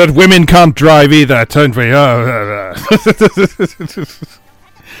all know that women can't drive either. Don't we? Do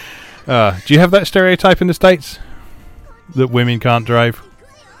you have that stereotype in the States? That women can't drive?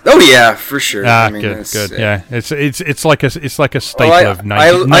 Oh yeah, for sure. Good. Yeah, it's like a staple of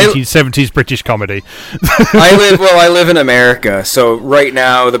 1970s British comedy. I live in America, so right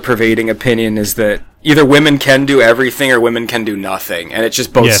now the pervading opinion is that either women can do everything or women can do nothing, and it's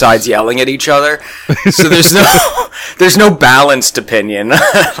just both sides yelling at each other. So there's no balanced opinion.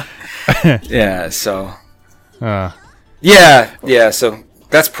 Yeah. So. Yeah. So.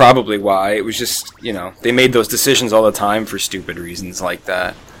 That's probably why. It was just, they made those decisions all the time for stupid reasons like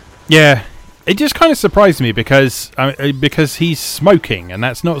that. Yeah. It just kind of surprised me because he's smoking, and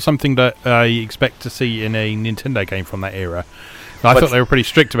that's not something that I expect to see in a Nintendo game from that era. I thought they were pretty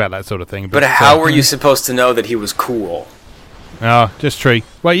strict about that sort of thing. But how were you supposed to know that he was cool? Oh, just true.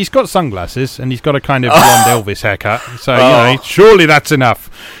 Well, he's got sunglasses, and he's got a kind of blonde Elvis haircut. So, surely that's enough.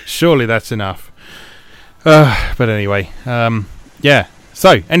 But anyway, yeah.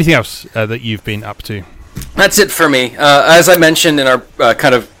 So, anything else that you've been up to? That's it for me. As I mentioned in our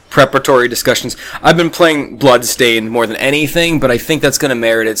kind of preparatory discussions, I've been playing Bloodstained more than anything, but I think that's going to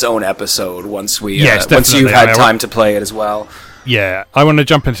merit its own episode once you've had time to play it as well. Yeah, I want to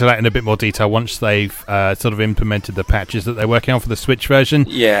jump into that in a bit more detail once they've sort of implemented the patches that they're working on for the Switch version.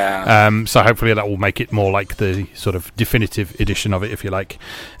 Yeah. So hopefully that will make it more like the sort of definitive edition of it, if you like.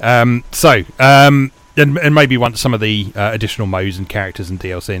 And maybe once some of the additional modes and characters and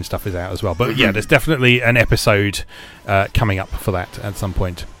DLC and stuff is out as well. But yeah, there's definitely an episode coming up for that at some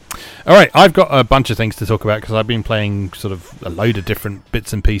point. All right, I've got a bunch of things to talk about because I've been playing sort of a load of different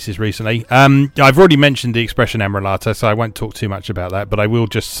bits and pieces recently. I've already mentioned the expression Amrelata, so I won't talk too much about that, but I will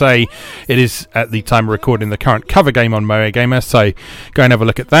just say it is, at the time of recording, the current cover game on Moe Gamer, so go and have a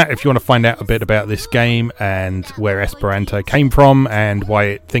look at that if you want to find out a bit about this game and where Esperanto came from and why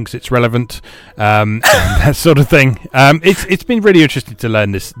it thinks it's relevant, and that sort of thing. It's been really interesting to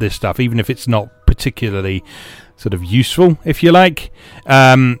learn this stuff, even if it's not particularly sort of useful, if you like.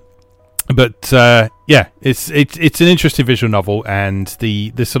 But yeah, it's an interesting visual novel, and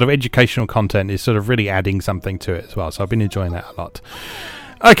the sort of educational content is sort of really adding something to it as well. So I've been enjoying that a lot.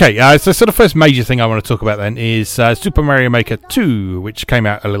 Okay, so sort of first major thing I want to talk about then is Super Mario Maker 2, which came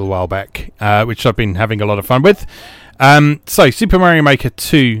out a little while back, which I've been having a lot of fun with. So Super Mario Maker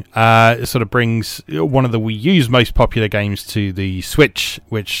 2 sort of brings one of the Wii U's most popular games to the Switch,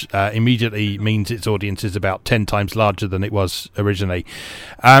 which immediately means its audience is about 10 times larger than it was originally,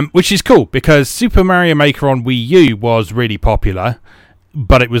 which is cool because Super Mario Maker on Wii U was really popular,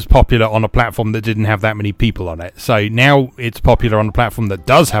 but it was popular on a platform that didn't have that many people on it. So now it's popular on a platform that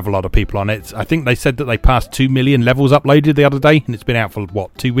does have a lot of people on it. I think they said that they passed 2 million levels uploaded the other day, and it's been out for,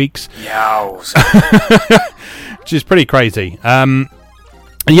 2 weeks? Yows. Which is pretty crazy.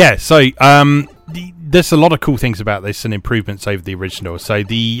 Yeah, so there's a lot of cool things about this and improvements over the original. So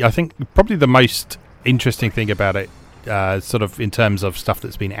I think probably the most interesting thing about it, sort of in terms of stuff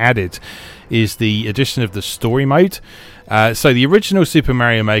that's been added, is the addition of the story mode. So the original Super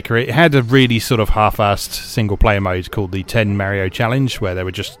Mario Maker, it had a really sort of half-assed single-player mode called the 10 Mario Challenge, where there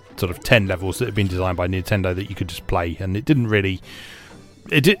were just sort of 10 levels that had been designed by Nintendo that you could just play, and it didn't really...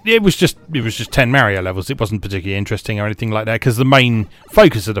 It was just 10 Mario levels. It wasn't particularly interesting or anything like that, because the main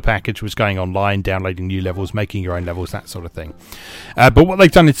focus of the package was going online, downloading new levels, making your own levels, that sort of thing. But what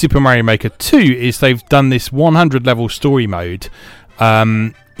they've done in Super Mario Maker 2 is they've done this 100 level story mode,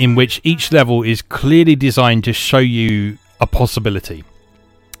 in which each level is clearly designed to show you a possibility.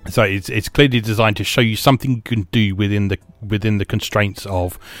 So it's clearly designed to show you something you can do within the constraints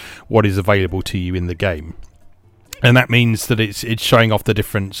of what is available to you in the game. And that means that it's showing off the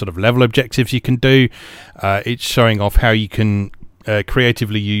different sort of level objectives you can do. It's showing off how you can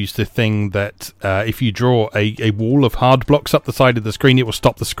creatively use the thing that if you draw a wall of hard blocks up the side of the screen, it will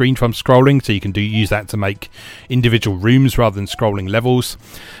stop the screen from scrolling. So you can use that to make individual rooms rather than scrolling levels.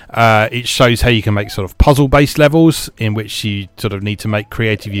 It shows how you can make sort of puzzle-based levels in which you sort of need to make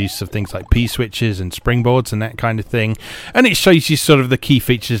creative use of things like P-switches and springboards and that kind of thing. And it shows you sort of the key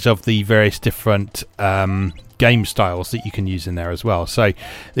features of the various different game styles that you can use in there as well. So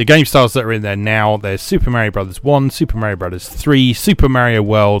the game styles that are in there now, there's Super Mario Brothers 1, Super Mario Brothers 3, Super Mario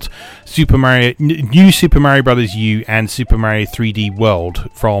World, New Super Mario Brothers U, and Super Mario 3D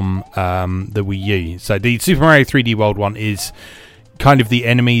World from the Wii U. So the Super Mario 3D World one is kind of the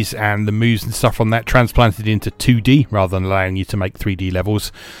enemies and the moves and stuff from that transplanted into 2D rather than allowing you to make 3D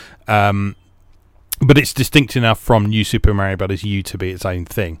levels. But it's distinct enough from New Super Mario Brothers U to be its own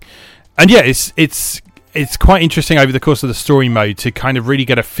thing. And yeah, it's quite interesting over the course of the story mode to kind of really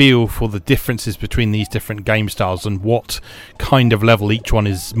get a feel for the differences between these different game styles and what kind of level each one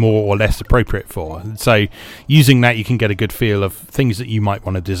is more or less appropriate for. So using that, you can get a good feel of things that you might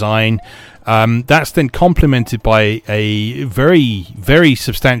want to design. That's then complemented by a very, very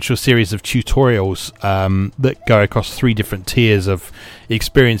substantial series of tutorials that go across 3 different tiers of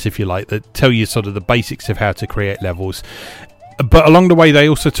experience, if you like, that tell you sort of the basics of how to create levels. But along the way, they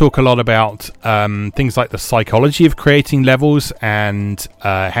also talk a lot about things like the psychology of creating levels and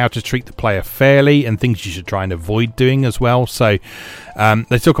how to treat the player fairly and things you should try and avoid doing as well. So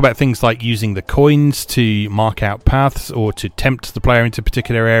they talk about things like using the coins to mark out paths or to tempt the player into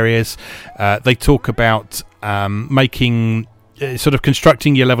particular areas. They talk about making sort of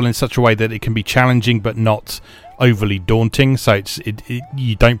constructing your level in such a way that it can be challenging but not overly daunting, so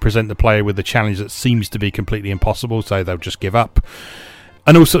you don't present the player with a challenge that seems to be completely impossible, so they'll just give up,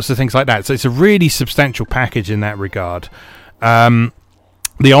 and all sorts of things like that. So it's a really substantial package in that regard.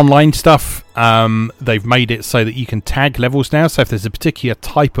 The online stuff, they've made it so that you can tag levels now. So if there's a particular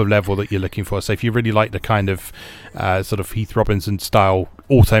type of level that you're looking for, so if you really like the kind of sort of Heath Robinson style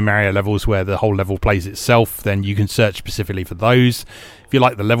Auto Mario levels where the whole level plays itself, then you can search specifically for those. If you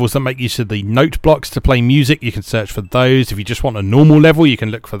like the levels that make use of the note blocks to play music, you can search for those. If you just want a normal level, you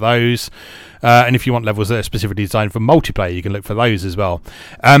can look for those. And if you want levels that are specifically designed for multiplayer, you can look for those as well.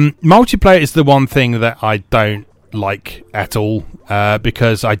 Multiplayer is the one thing that I don't like at all,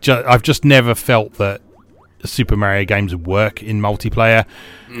 because I've just never felt that Super Mario games work in multiplayer.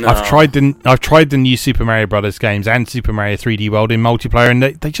 No. I've tried the new Super Mario Brothers games and Super Mario 3D World in multiplayer, and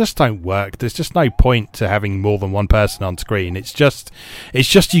they just don't work. There's just no point to having more than one person on screen. It's just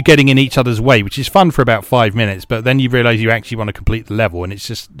you getting in each other's way, which is fun for about 5 minutes, but then you realise you actually want to complete the level, and it's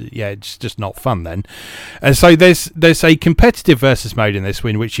just not fun then. And so there's a competitive versus mode in this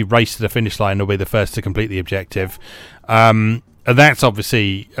in which you race to the finish line and will be the first to complete the objective. And that's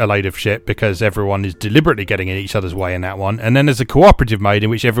obviously a load of shit because everyone is deliberately getting in each other's way in that one. And then there's a cooperative mode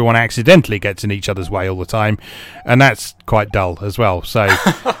in which everyone accidentally gets in each other's way all the time. And that's quite dull as well. So,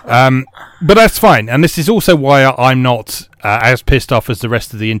 but that's fine. And this is also why I'm not as pissed off as the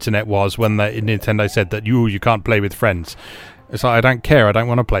rest of the internet was when Nintendo said that you can't play with friends. It's like, I don't care. I don't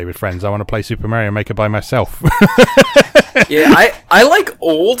want to play with friends. I want to play Super Mario Maker by myself. Yeah, I like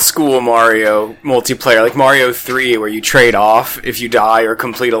old school Mario multiplayer, like Mario 3, where you trade off if you die or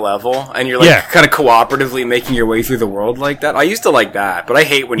complete a level, and you're kind of cooperatively making your way through the world like that. I used to like that, but I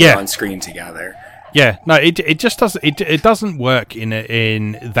hate when you're on screen together. Yeah, no, it just doesn't. It doesn't work in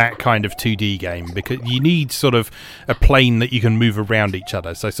that kind of 2D game because you need sort of a plane that you can move around each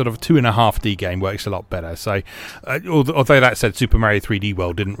other. So sort of a 2.5D game works a lot better. So although that said, Super Mario 3D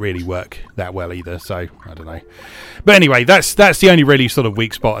World didn't really work that well either. So I don't know. But anyway, that's the only really sort of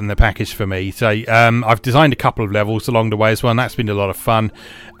weak spot in the package for me. So I've designed a couple of levels along the way as well, and that's been a lot of fun.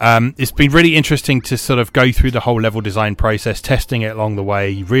 It's been really interesting to sort of go through the whole level design process, testing it along the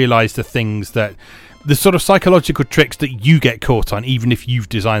way, realise the sort of psychological tricks that you get caught on, even if you've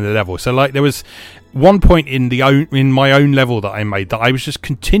designed the level. So, like, there was one point in my own level that I made that I was just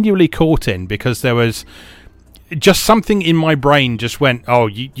continually caught in because there was just something in my brain just went, oh,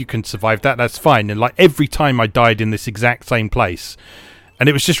 you can survive that, that's fine. And like every time I died in this exact same place. And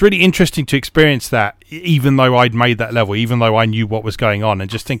it was just really interesting to experience that, even though I'd made that level, even though I knew what was going on, and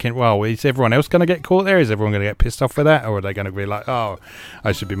just thinking, well, is everyone else going to get caught there? Is everyone going to get pissed off with that? Or are they going to be like, oh,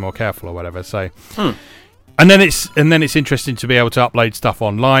 I should be more careful or whatever? So, And then it's interesting to be able to upload stuff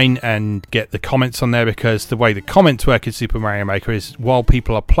online and get the comments on there, because the way the comments work in Super Mario Maker is while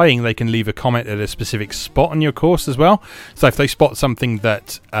people are playing, they can leave a comment at a specific spot on your course as well. So if they spot something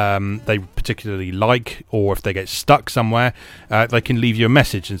that they particularly like, or if they get stuck somewhere, they can leave you a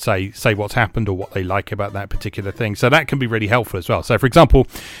message and say what's happened or what they like about that particular thing. So that can be really helpful as well. So for example,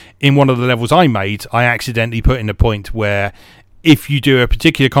 in one of the levels I made, I accidentally put in a point where if you do a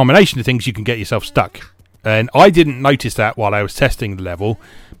particular combination of things, you can get yourself stuck. And I didn't notice that while I was testing the level,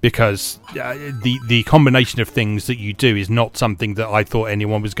 because the combination of things that you do is not something that I thought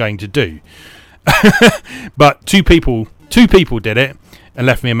anyone was going to do. But two people did it and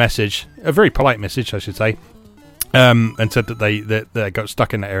left me a message, a very polite message, I should say, and said that they got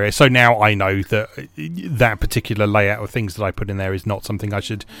stuck in that area. So now I know that that particular layout of things that I put in there is not something I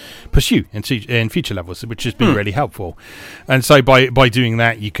should pursue in future levels, which has been really helpful. And so by doing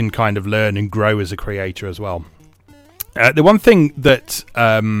that, you can kind of learn and grow as a creator as well. The one thing that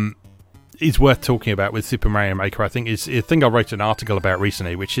is worth talking about with Super Mario Maker, I think, is a thing I wrote an article about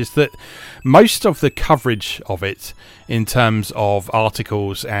recently, which is that most of the coverage of it, in terms of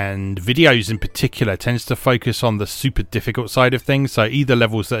articles and videos in particular, tends to focus on the super difficult side of things. So either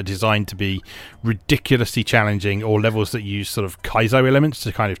levels that are designed to be ridiculously challenging, or levels that use sort of Kaizo elements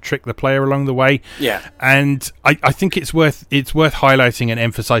to kind of trick the player along the way. Yeah. And I think it's worth highlighting and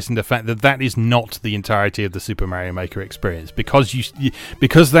emphasizing the fact that that is not the entirety of the Super Mario Maker experience, because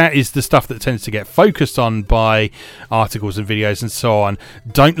because that is the stuff that tends to get focused on by articles and videos and so on.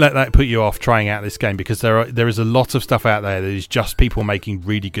 Don't let that put you off trying out this game, because there is a lot of stuff out there that is just people making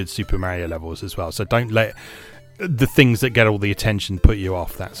really good Super Mario levels as well. So don't let the things that get all the attention put you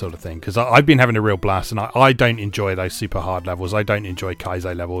off, that sort of thing, because I've been having a real blast, and I don't enjoy those super hard levels. I don't enjoy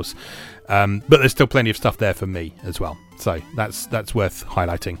Kaizo levels, but there's still plenty of stuff there for me as well, so that's worth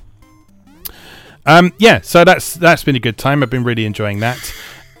highlighting. So that's been a good time. I've been really enjoying that.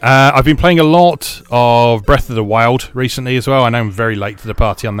 I've been playing a lot of Breath of the Wild recently as well. I know I'm very late to the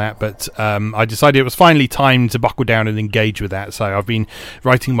party on that, but I decided it was finally time to buckle down and engage with that. So I've been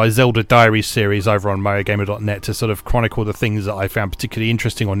writing my Zelda Diaries series over on MarioGamer.net to sort of chronicle the things that I found particularly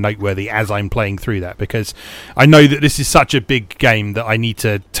interesting or noteworthy as I'm playing through that, because I know that this is such a big game that I need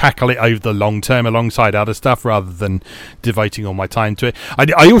to tackle it over the long term alongside other stuff rather than devoting all my time to it.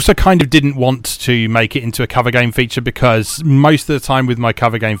 I also kind of didn't want to make it into a cover game feature, because most of the time with my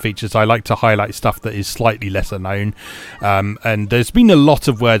cover game features, I like to highlight stuff that is slightly lesser known, and there's been a lot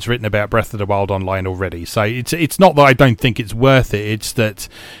of words written about Breath of the Wild online already, so it's not that I don't think it's worth it, it's that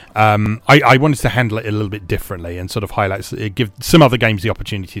I wanted to handle it a little bit differently and sort of give some other games the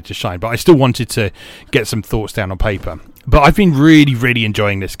opportunity to shine, but I still wanted to get some thoughts down on paper. But I've been really, really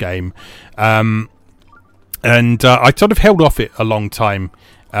enjoying this game, and I sort of held off it a long time,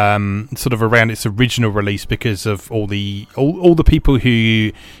 sort of around its original release, because of all the people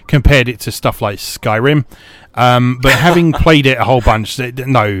who compared it to stuff like Skyrim, but having played it a whole bunch,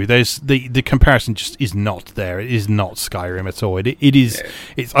 no, there's the comparison just is not there. It is not Skyrim at all. It is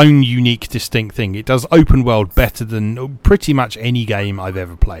its own unique, distinct thing. It does open world better than pretty much any game I've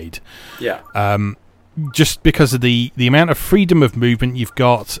ever played. Just because of the amount of freedom of movement you've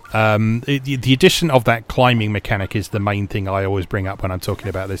got. The addition of that climbing mechanic is the main thing I always bring up when I'm talking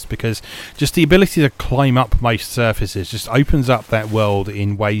about this, because just the ability to climb up most surfaces just opens up that world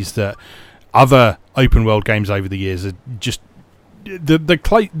in ways that other open world games over the years are just...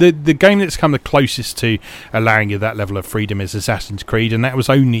 The game that's come the closest to allowing you that level of freedom is Assassin's Creed, and that was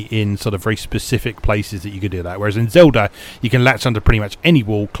only in sort of very specific places that you could do that, whereas in Zelda you can latch onto pretty much any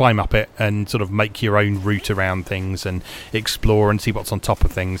wall, climb up it, and sort of make your own route around things and explore and see what's on top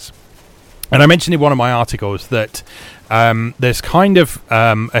of things. And I mentioned in one of my articles that there's kind of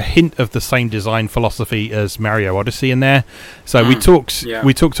a hint of the same design philosophy as Mario Odyssey in there. So we talked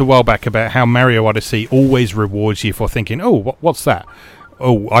a while back about how Mario Odyssey always rewards you for thinking, oh, what's that?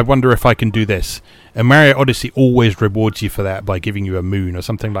 Oh, I wonder if I can do this. And Mario Odyssey always rewards you for that by giving you a moon or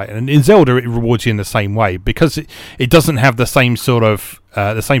something like that. And in Zelda, it rewards you in the same way, because it doesn't have the same sort of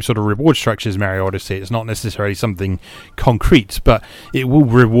reward structure as Mario Odyssey. It's not necessarily something concrete, but it will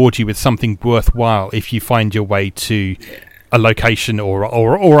reward you with something worthwhile if you find your way to a location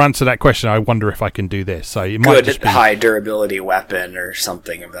or answer that question. I wonder if I can do this. So it might just be high durability weapon or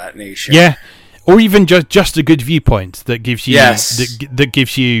something of that nature. Yeah, or even just a good viewpoint that gives you that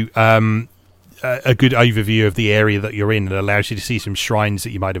gives you a good overview of the area that you're in, and allows you to see some shrines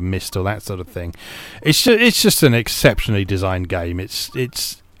that you might have missed or that sort of thing. It's just an exceptionally designed game. It's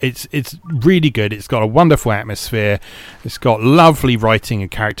really good. It's got a wonderful atmosphere. It's got lovely writing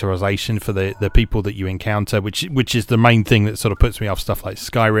and characterization for the people that you encounter, which is the main thing that sort of puts me off stuff like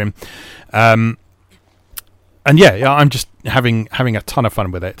Skyrim. yeah, I'm just having a ton of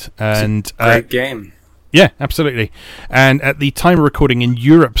fun with it. And it's a great game. Yeah, absolutely. And at the time of recording in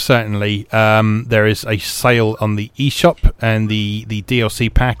Europe, certainly, there is a sale on the eShop, and the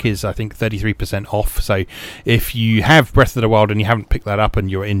DLC pack is, I think, 33% off. So if you have Breath of the Wild and you haven't picked that up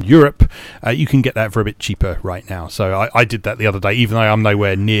and you're in Europe, you can get that for a bit cheaper right now. So I did that the other day, even though I'm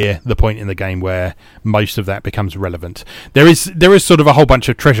nowhere near the point in the game where most of that becomes relevant. There is sort of a whole bunch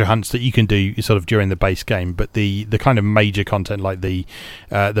of treasure hunts that you can do sort of during the base game, but the kind of major content like the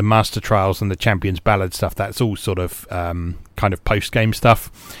Master Trials and the Champions Ballad stuff, that's all sort of kind of post-game stuff.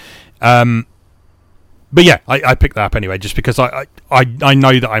 But yeah, I picked that up anyway, just because I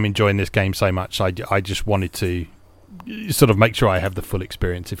know that I'm enjoying this game so much. I just wanted to sort of make sure I have the full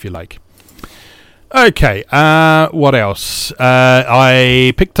experience, if you like. Okay, what else?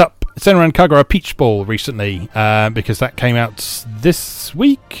 I picked up Senran Kagura Peach Ball recently, because that came out this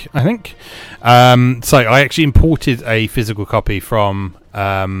week, I think. So I actually imported a physical copy from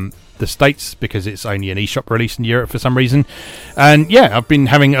the States, because it's only an eShop release in Europe for some reason. And yeah, I've been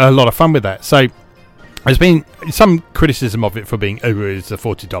having a lot of fun with that. So there's been some criticism of it for being, it's a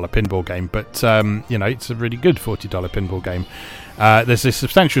 $40 pinball game, but it's a really good $40 pinball game. There's a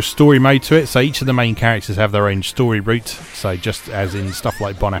substantial story mode to it, so each of the main characters have their own story route. So just as in stuff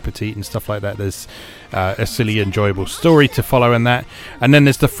like Bon Appetit and stuff like that, there's a silly, enjoyable story to follow in that. And then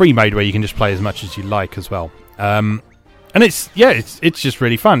there's the free mode where you can just play as much as you like as well. And it's just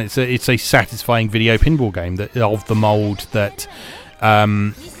really fun. It's a satisfying video pinball game that of the mold that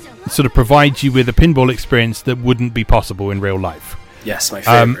sort of provides you with a pinball experience that wouldn't be possible in real life. Yes, my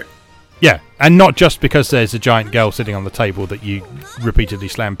favorite. Yeah, and not just because there's a giant girl sitting on the table that you repeatedly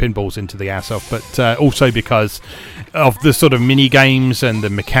slam pinballs into the ass of, but also because of the sort of mini games and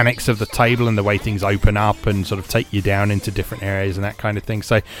the mechanics of the table and the way things open up and sort of take you down into different areas and that kind of thing.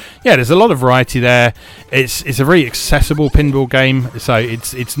 So yeah, there's a lot of variety there. It's a very accessible pinball game, so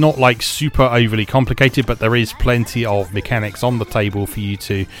it's not like super overly complicated, but there is plenty of mechanics on the table for you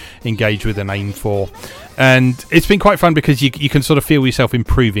to engage with and aim for. And it's been quite fun because you can sort of feel yourself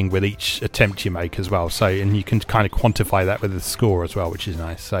improving with each attempt you make as well. So, and you can kind of quantify that with the score as well, which is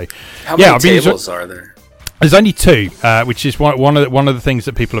nice. So, how many tables are there? There's only two, which is one of the things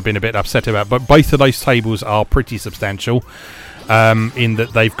that people have been a bit upset about. But both of those tables are pretty substantial, in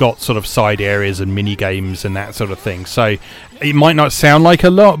that they've got sort of side areas and mini games and that sort of thing. So it might not sound like a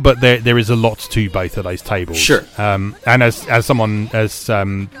lot, but there is a lot to both of those tables. Sure. And as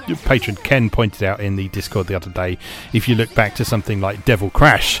patron Ken pointed out in the Discord the other day, if you look back to something like Devil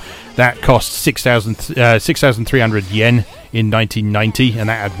Crash, that cost 6,300 yen in 1990, and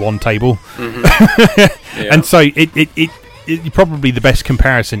that had one table. Mm-hmm. Yeah. And so it probably the best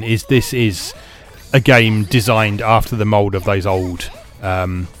comparison is this is a game designed after the mold of those old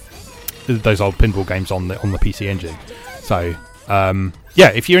pinball games on the PC Engine. So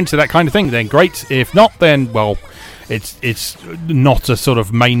if you're into that kind of thing, then great. If not, then well, it's not a sort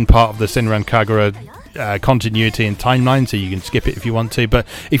of main part of the Senran Kagura continuity and timeline, so you can skip it if you want to. But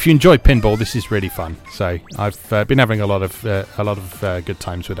if you enjoy pinball, this is really fun. So I've been having a lot of good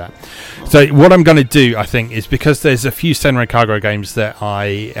times with that. So what I'm going to do, I think, is because there's a few Senran Kagura games that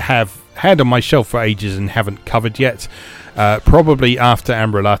I have had on my shelf for ages and haven't covered yet. Probably after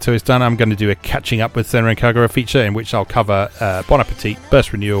Ambrolato is done, I'm going to do a catching up with Senran Kagura feature in which I'll cover Bon Appetit,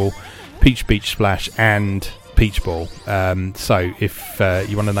 Burst Renewal, Peach Beach Splash, and Peach Ball. So if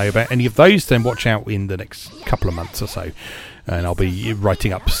you want to know about any of those, then watch out in the next couple of months or so, and I'll be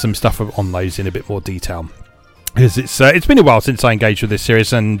writing up some stuff on those in a bit more detail. Because it's been a while since I engaged with this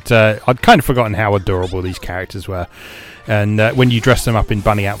series, and I'd kind of forgotten how adorable these characters were. And when you dress them up in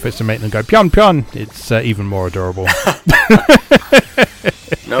bunny outfits and make them go pion pion, it's even more adorable.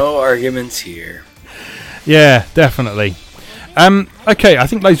 No arguments here. Yeah, definitely. Okay, I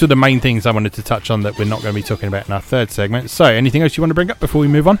think those were the main things I wanted to touch on that we're not going to be talking about in our third segment. So, anything else you want to bring up before we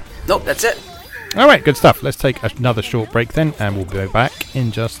move on? Nope, that's it. All right, good stuff. Let's take another short break then, and we'll be back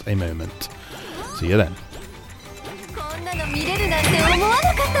in just a moment. See you then.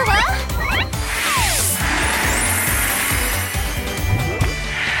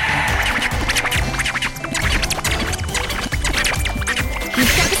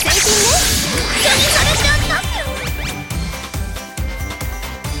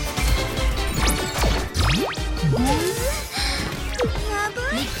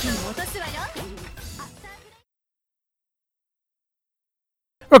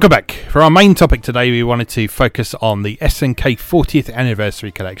 Welcome back. For our main topic today, we wanted to focus on the SNK 40th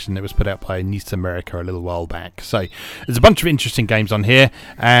Anniversary Collection that was put out by North America a little while back. So there's a bunch of interesting games on here,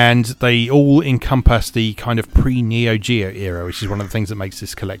 and they all encompass the kind of pre-Neo Geo era, which is one of the things that makes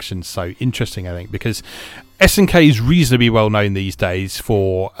this collection so interesting, I think, because SNK is reasonably well known these days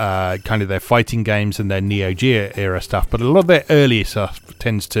for kind of their fighting games and their Neo Geo era stuff, but a lot of their earlier stuff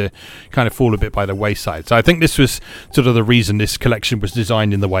tends to kind of fall a bit by the wayside. So I think this was sort of the reason this collection was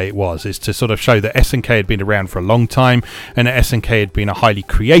designed in the way it was, is to sort of show that SNK had been around for a long time and that SNK had been a highly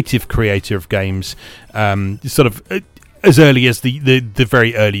creative creator of games, sort of as early as the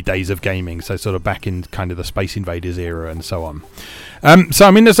very early days of gaming, so sort of back in kind of the Space Invaders era and so on. So, I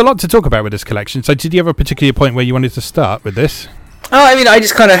mean, there's a lot to talk about with this collection. So, did you have a particular point where you wanted to start with this? I mean, I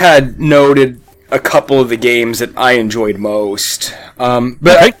just kind of had noted a couple of the games that I enjoyed most. But,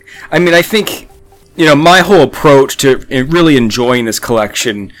 okay. I think, my whole approach to really enjoying this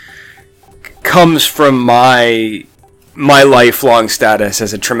collection comes from my lifelong status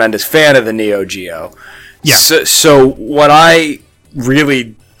as a tremendous fan of the Neo Geo. Yeah. So what I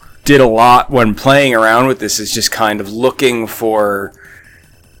really did a lot when playing around with this is just kind of looking for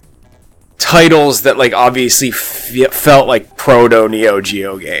titles that obviously felt like proto Neo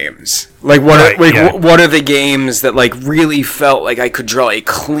Geo games. What are the games that really felt like I could draw a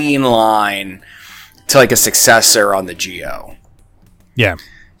clean line to a successor on the Geo. Yeah.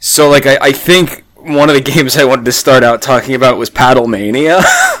 So I think one of the games I wanted to start out talking about was Paddle Mania.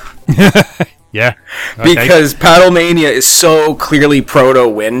 Yeah. Okay. Because Paddle Mania is so clearly proto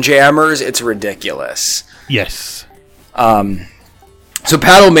Windjammers, it's ridiculous. Yes. So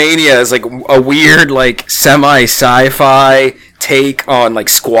Paddle Mania is a weird semi sci-fi take on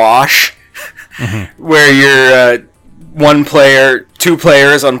Squash, where you're two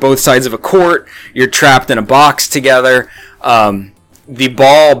players on both sides of a court. You're trapped in a box together. The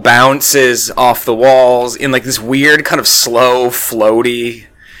ball bounces off the walls in this weird kind of slow, floaty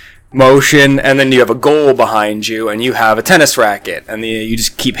motion, and then you have a goal behind you, and you have a tennis racket, and you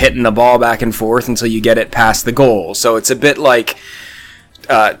just keep hitting the ball back and forth until you get it past the goal. So it's a bit like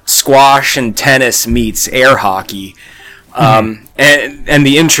squash and tennis meets air hockey. And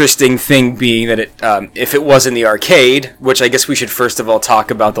the interesting thing being that if it was in the arcade, which I guess we should first of all talk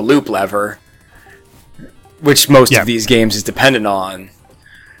about the loop lever, which most of these games is dependent on.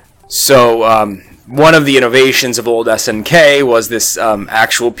 So one of the innovations of old SNK was this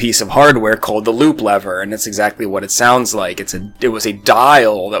actual piece of hardware called the loop lever, and that's exactly what it sounds like. It was a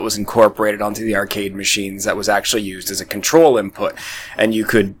dial that was incorporated onto the arcade machines that was actually used as a control input, and you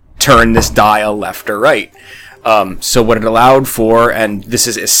could turn this dial left or right. So what it allowed for, and this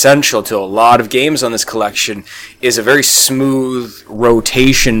is essential to a lot of games on this collection, is a very smooth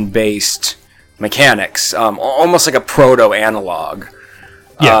rotation-based mechanics, almost like a proto-analog.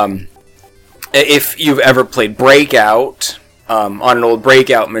 Yeah. If you've ever played Breakout on an old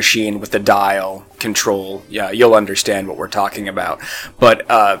Breakout machine with the dial control, you'll understand what we're talking about. But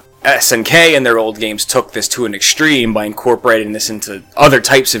SNK and their old games took this to an extreme by incorporating this into other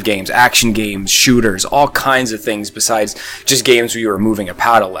types of games, action games, shooters, all kinds of things besides just games where you were moving a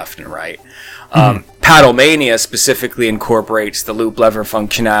paddle left and right. Paddle Mania specifically incorporates the loop lever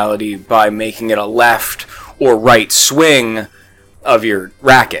functionality by making it a left or right swing of your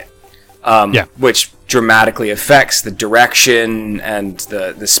racket. Which dramatically affects the direction and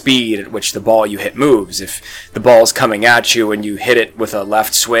the speed at which the ball you hit moves. If the ball's coming at you and you hit it with a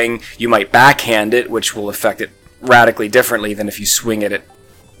left swing, you might backhand it, which will affect it radically differently than if you swing it at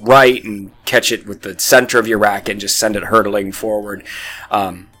right and catch it with the center of your racket and just send it hurtling forward.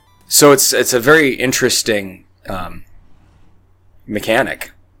 So it's a very interesting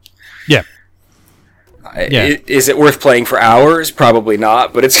mechanic. Yeah. Is it worth playing for hours? Probably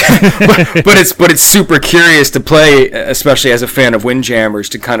not, but it's but it's super curious to play, especially as a fan of Windjammers,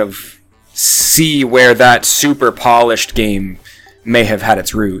 to kind of see where that super polished game may have had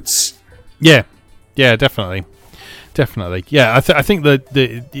its roots. Yeah, definitely. Yeah, I think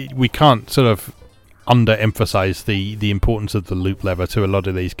that we can't sort of underemphasize the importance of the loop lever to a lot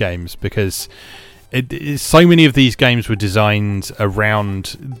of these games, because so many of these games were designed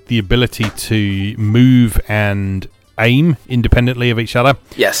around the ability to move and aim independently of each other.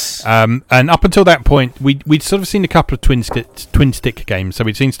 Yes. And up until that point, we'd sort of seen a couple of twin stick games. So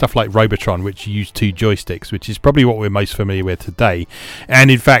we'd seen stuff like Robotron, which used two joysticks, which is probably what we're most familiar with today. And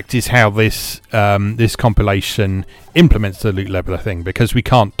in fact, is how this compilation implements the loop lever thing, because we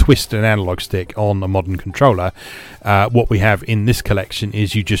can't twist an analog stick on a modern controller. What we have in this collection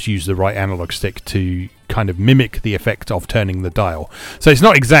is you just use the right analog stick to kind of mimic the effect of turning the dial. So it's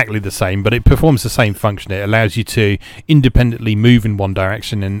not exactly the same, but it performs the same function. It allows you to independently move in one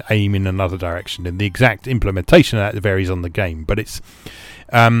direction and aim in another direction, and the exact implementation of that varies on the game, but it's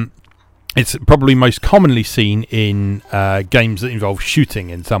probably most commonly seen in games that involve shooting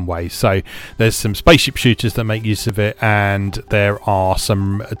in some way. So there's some spaceship shooters that make use of it, and there are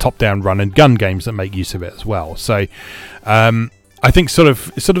some top-down run and gun games that make use of it as well. So I think sort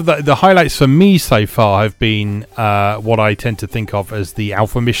of the highlights for me so far have been what I tend to think of as the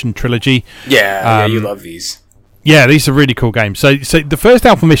Alpha Mission trilogy. Yeah, you love these. Yeah, these are really cool games. So the first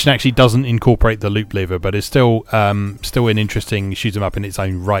Alpha Mission actually doesn't incorporate the loop lever, but it's still an interesting shoot 'em up in its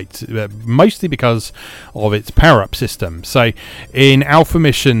own right, mostly because of its power-up system. So in Alpha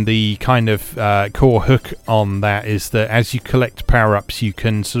Mission, the kind of core hook on that is that as you collect power-ups, you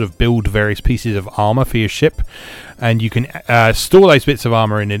can sort of build various pieces of armor for your ship, and you can store those bits of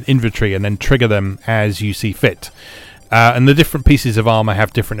armor in an inventory and then trigger them as you see fit. And the different pieces of armor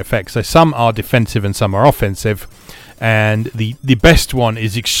have different effects. So some are defensive and some are offensive. And the best one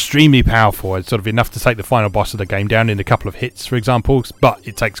is extremely powerful. It's sort of enough to take the final boss of the game down in a couple of hits, for example. But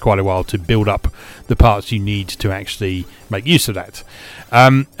it takes quite a while to build up the parts you need to actually make use of that.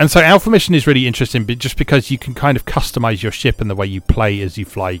 And so Alpha Mission is really interesting, but just because you can kind of customize your ship and the way you play as you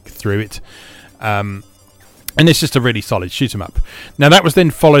fly through it. And it's just a really solid shoot 'em up. Now that was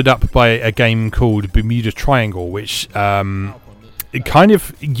then followed up by a game called Bermuda Triangle, which it kind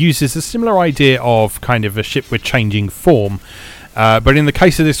of uses a similar idea of kind of a ship with changing form, but in the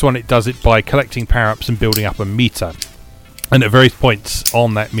case of this one, it does it by collecting power-ups and building up a meter. And at various points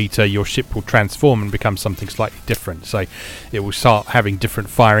on that meter, your ship will transform and become something slightly different. So it will start having different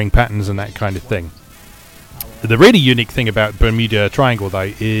firing patterns and that kind of thing. The really unique thing about Bermuda Triangle,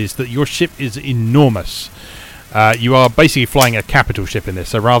 though, is that your ship is enormous. You are basically flying a capital ship in this,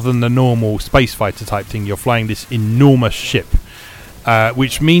 so rather than the normal space fighter type thing, you're flying this enormous ship,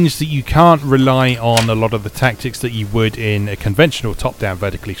 which means that you can't rely on a lot of the tactics that you would in a conventional top-down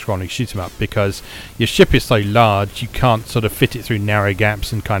vertically scrolling shoot 'em up, because your ship is so large you can't sort of fit it through narrow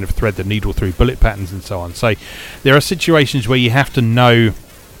gaps and kind of thread the needle through bullet patterns and so on. So there are situations where you have to know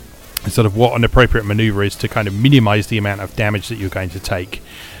sort of what an appropriate maneuver is to kind of minimize the amount of damage that you're going to take.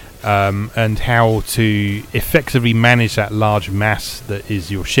 And how to effectively manage that large mass that is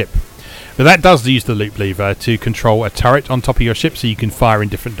your ship. But that does use the loop lever to control a turret on top of your ship, so you can fire in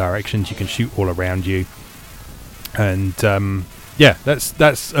different directions, you can shoot all around you. And yeah,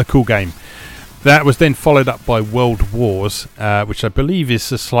 that's a cool game. That was then followed up by World Wars, which I believe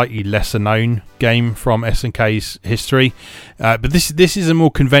is a slightly lesser known game from S&K's history. But this is a more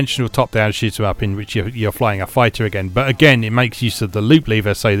conventional top-down shoot-em-up in which you're flying a fighter again. But again, it makes use of the loop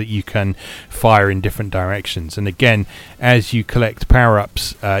lever so that you can fire in different directions. And again, as you collect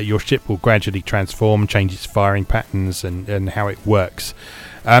power-ups, your ship will gradually transform, change its firing patterns and how it works.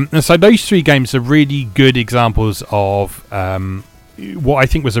 And so those three games are really good examples of what I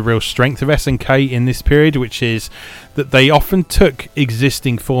think was a real strength of S&K in this period, which is that they often took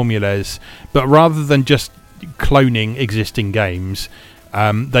existing formulas, but rather than just cloning existing games,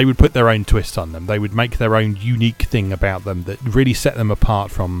 they would put their own twist on them. They would make their own unique thing about them that really set them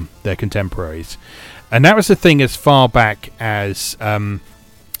apart from their contemporaries. And that was the thing as far back as,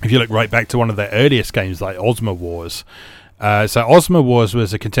 if you look right back to one of their earliest games like Ozma Wars. So Ozma Wars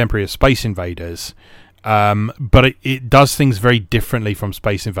was a contemporary of Space Invaders. But it does things very differently from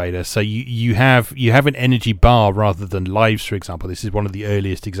Space Invaders. So you have an energy bar rather than lives, for example. This is one of the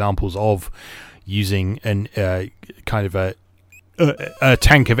earliest examples of using an kind of a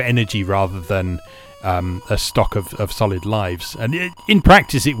tank of energy rather than a stock of solid lives. And in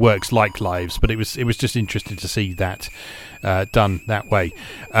practice, it works like lives, but it was just interesting to see that done that way.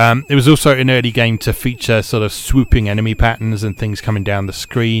 It was also an early game to feature sort of swooping enemy patterns and things coming down the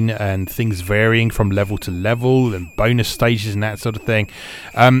screen and things varying from level to level and bonus stages and that sort of thing.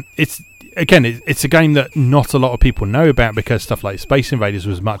 It's a game that not a lot of people know about because stuff like Space Invaders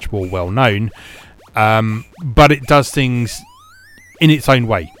was much more well known, but it does things in its own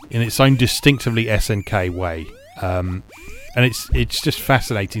way, in its own distinctively SNK way. And it's just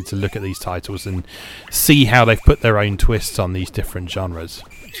fascinating to look at these titles and see how they've put their own twists on these different genres.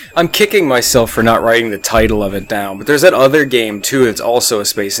 I'm kicking myself for not writing the title of it down, but there's that other game too. It's also a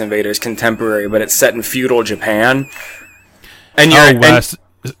Space Invaders contemporary, but it's set in feudal Japan. And you're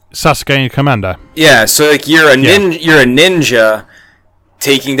Sasuke and Commander. Yeah, so like you're a ninja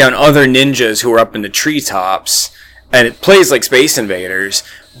taking down other ninjas who are up in the treetops, and it plays like Space Invaders,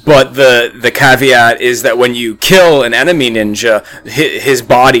 But the caveat is that when you kill an enemy ninja, his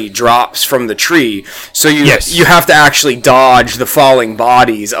body drops from the tree. So you have to actually dodge the falling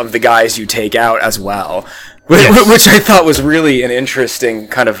bodies of the guys you take out as well. Which I thought was really an interesting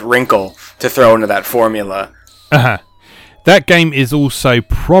kind of wrinkle to throw into that formula. Uh-huh. That game is also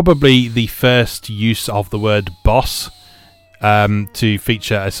probably the first use of the word boss to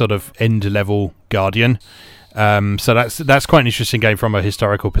feature a sort of end-level guardian. So that's quite an interesting game from a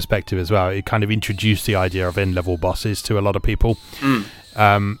historical perspective as well. It kind of introduced the idea of end-level bosses to a lot of people.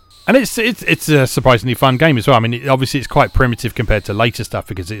 And it's a surprisingly fun game as well. I mean, obviously it's quite primitive compared to later stuff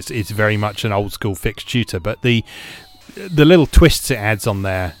because it's very much an old-school fixed shooter, but the little twists it adds on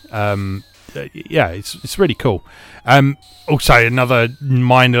there, it's really cool. Also, another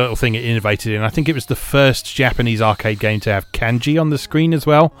minor little thing it innovated in, I think it was the first Japanese arcade game to have kanji on the screen as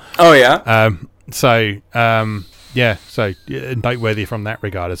well. Oh, yeah? So noteworthy from that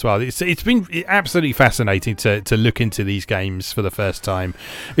regard as well. It's been absolutely fascinating to look into these games for the first time,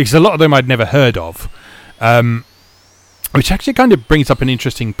 because a lot of them I'd never heard of, which actually kind of brings up an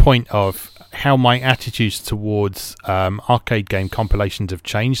interesting point of how my attitudes towards arcade game compilations have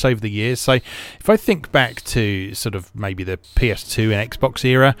changed over the years. So if I think back to sort of maybe the PS2 and Xbox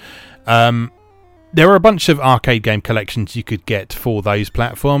era, there were a bunch of arcade game collections you could get for those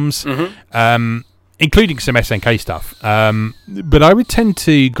platforms, including some SNK stuff. But I would tend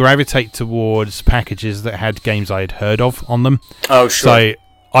to gravitate towards packages that had games I had heard of on them. Oh, sure. So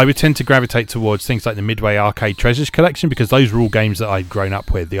I would tend to gravitate towards things like the Midway Arcade Treasures collection, because those were all games that I'd grown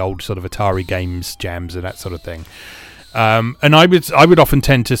up with, the old sort of Atari games, jams, and that sort of thing. And I would often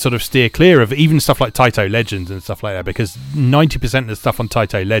tend to sort of steer clear of even stuff like Taito Legends and stuff like that, because 90% of the stuff on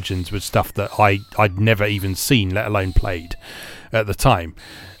Taito Legends was stuff that I'd never even seen, let alone played at the time.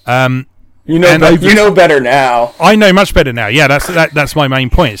 You know better now. I know much better now. Yeah, that's my main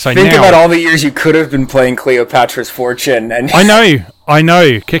point. So think about all the years you could have been playing Cleopatra's Fortune, and I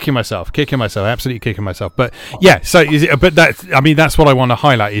know, kicking myself, absolutely kicking myself. But yeah, that's what I want to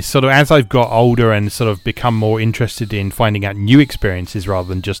highlight is sort of as I've got older and sort of become more interested in finding out new experiences rather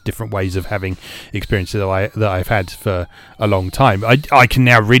than just different ways of having experiences that I've had for a long time. I can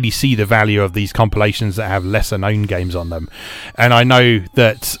now really see the value of these compilations that have lesser known games on them, and I know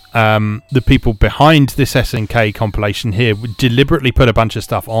that the people behind this SNK compilation here would deliberately put a bunch of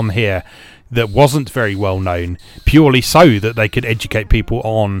stuff on here that wasn't very well known, purely so that they could educate people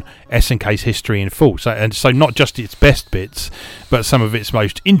on SNK's history in full. So not just its best bits, but some of its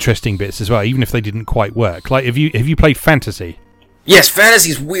most interesting bits as well, even if they didn't quite work. Like, have you played Fantasy? Yes,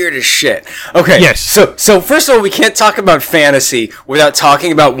 Fantasy's weird as shit. Okay, yes. So first of all, we can't talk about Fantasy without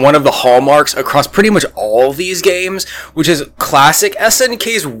talking about one of the hallmarks across pretty much all these games, which is classic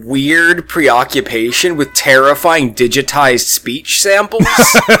SNK's weird preoccupation with terrifying digitized speech samples.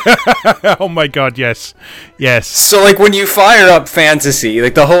 Oh my god, yes. So like when you fire up Fantasy,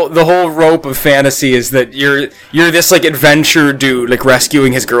 like the whole rope of Fantasy is that you're this like adventure dude like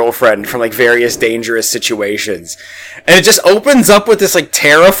rescuing his girlfriend from like various dangerous situations, and it just opens up with this like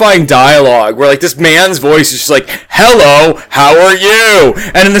terrifying dialogue where like this man's voice is just like, "Hello, how are you?"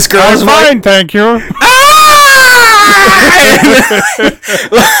 And then this girl's like, "Fine, thank you."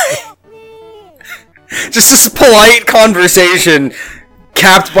 Just this polite conversation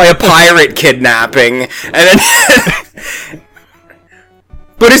capped by a pirate kidnapping, and then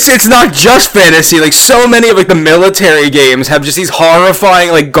but it's not just Fantasy. Like so many of like the military games have just these horrifying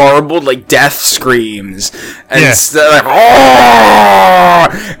like garbled like death screams, and it's like, oh!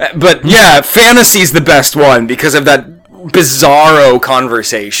 But yeah, Fantasy's the best one because of that bizarro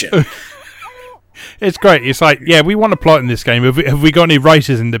conversation. It's great. It's like, yeah, we want to plot in this game. Have we got any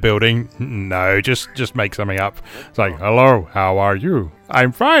writers in the building? No, just make something up. It's like, "Hello, how are you?"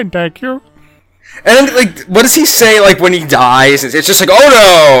 "I'm fine, thank you." And then, like, what does he say, like, when he dies? It's just like,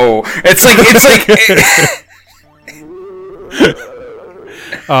 "Oh, no!" It's like...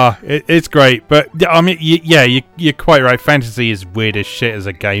 It's great, but I mean, you're quite right. Fantasy is weird as shit as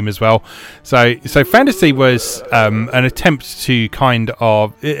a game as well. So Fantasy was an attempt to kind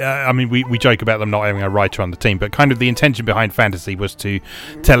of, I mean, we joke about them not having a writer on the team, but kind of the intention behind Fantasy was to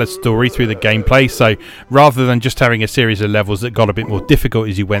tell a story through the gameplay. So rather than just having a series of levels that got a bit more difficult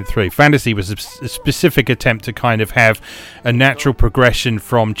as you went through, Fantasy was a specific attempt to kind of have a natural progression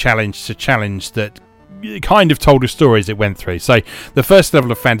from challenge to challenge that kind of told a story as it went through. So the first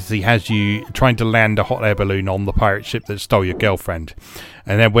level of Fantasy has you trying to land a hot air balloon on the pirate ship that stole your girlfriend,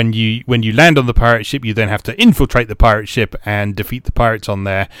 And then when you land on the pirate ship, you then have to infiltrate the pirate ship and defeat the pirates on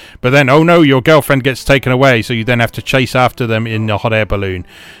there. But then, oh no, your girlfriend gets taken away, so you then have to chase after them in a hot air balloon.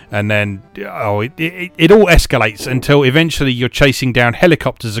 And then, it all escalates until eventually you're chasing down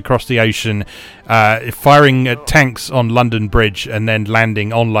helicopters across the ocean, firing at tanks on London Bridge, and then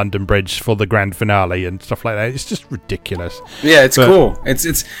landing on London Bridge for the grand finale and stuff like that. It's just ridiculous. Yeah, it's cool.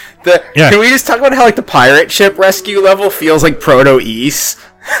 Can we just talk about how like the pirate ship rescue level feels like Proto East?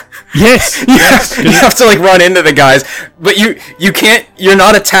 Yes, you have to like run into the guys, but you can't. You're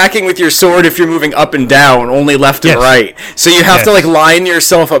not attacking with your sword if you're moving up and down, only left and right. So you have to like line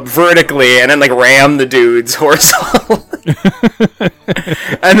yourself up vertically and then like ram the dudes horizontally.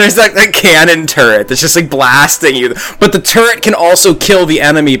 And there's like that cannon turret that's just like blasting you, but the turret can also kill the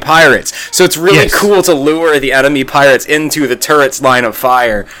enemy pirates. So it's really cool to lure the enemy pirates into the turret's line of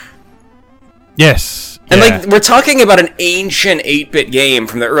fire. Yes. And like we're talking about an ancient 8-bit game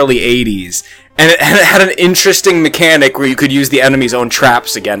from the early 80s, and it had an interesting mechanic where you could use the enemy's own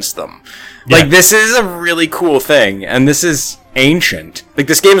traps against them. Yeah. Like this is a really cool thing, and this is ancient. Like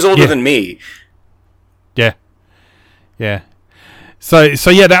this game is older than me. Yeah. Yeah. So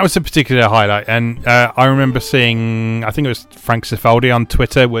yeah, that was a particular highlight, and I remember seeing, I think it was Frank Cifaldi on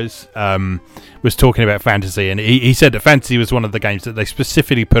Twitter was talking about fantasy, and he said that fantasy was one of the games that they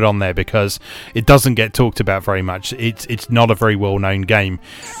specifically put on there because it doesn't get talked about very much. It's not a very well known game,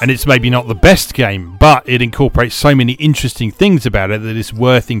 and it's maybe not the best game, but it incorporates so many interesting things about it that it's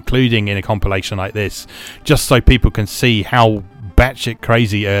worth including in a compilation like this, just so people can see how batshit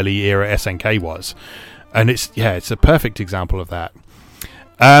crazy early era SNK was. And it's a perfect example of that.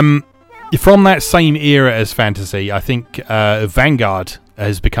 From that same era as fantasy, I think Vanguard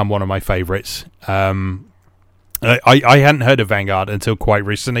has become one of my favourites. I hadn't heard of Vanguard until quite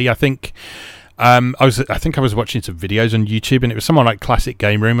recently. I think I was watching some videos on YouTube, and it was someone like Classic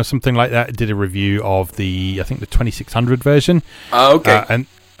Game Room or something like that did a review of the 2600 version. Oh, okay.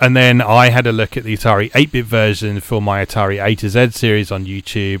 And then I had a look at the Atari 8-bit version for my Atari A to Z series on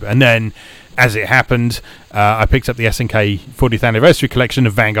YouTube, and then, as it happened, I picked up the SNK 40th Anniversary Collection,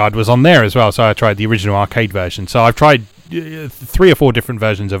 and Vanguard was on there as well, so I tried the original arcade version. So I've tried 3 or 4 different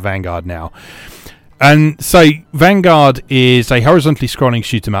versions of Vanguard now. And so Vanguard is a horizontally scrolling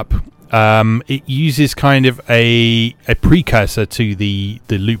shoot-'em-up. It uses kind of a precursor to the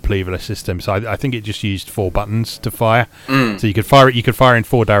loop lever system. So I think it just used 4 buttons to fire. So you could fire in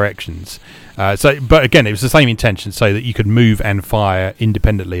 4 directions. But again, it was the same intention, so that you could move and fire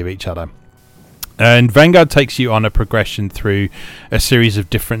independently of each other. And Vanguard takes you on a progression through a series of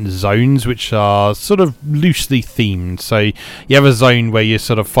different zones, which are sort of loosely themed. So you have a zone where you're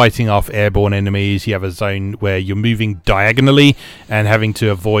sort of fighting off airborne enemies. You have a zone where you're moving diagonally and having to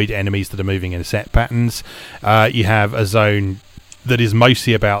avoid enemies that are moving in set patterns. You have a zone that is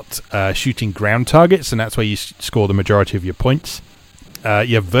mostly about shooting ground targets, and that's where you score the majority of your points.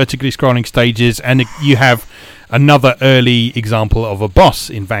 You have vertically scrolling stages, and you have another early example of a boss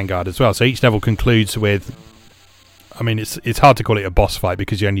in Vanguard as well. So each level concludes with, I mean, it's hard to call it a boss fight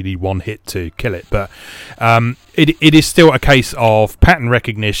because you only need 1 hit to kill it, but it is still a case of pattern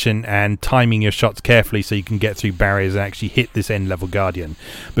recognition and timing your shots carefully so you can get through barriers and actually hit this end level guardian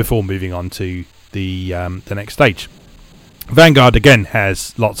before moving on to the next stage. Vanguard again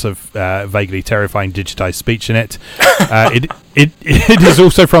has lots of vaguely terrifying digitized speech in it. It is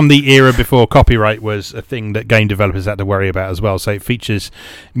also from the era before copyright was a thing that game developers had to worry about as well. So it features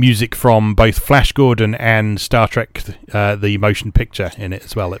music from both Flash Gordon and Star Trek, the motion picture, in it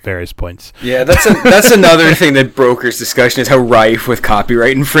as well at various points. Yeah, that's another thing that brokers discussion is how rife with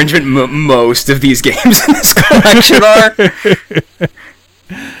copyright infringement most of these games in this collection are.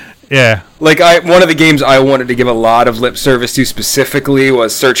 Yeah. Like, one of the games I wanted to give a lot of lip service to specifically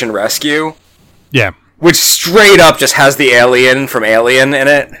was Search and Rescue. Yeah. Which straight up just has the alien from Alien in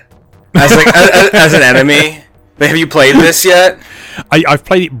it. As an enemy. Have you played this yet? I've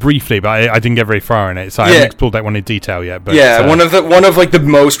played it briefly, but I didn't get very far in it, so I haven't explored that one in detail yet. But one of like the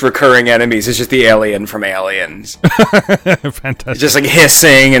most recurring enemies is just the alien from Aliens. Fantastic. Just like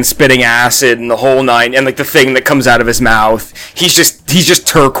hissing and spitting acid and the whole nine, and like the thing that comes out of his mouth, he's just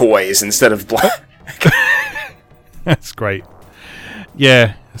turquoise instead of black. That's great.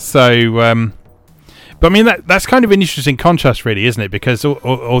 Yeah. So. But I mean, that's kind of an interesting contrast, really, isn't it? Because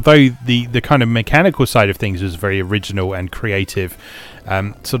although the kind of mechanical side of things was very original and creative,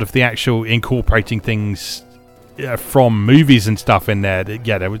 sort of the actual incorporating things from movies and stuff in there,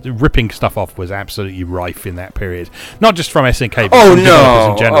 ripping stuff off was absolutely rife in that period. Not just from SNK, but from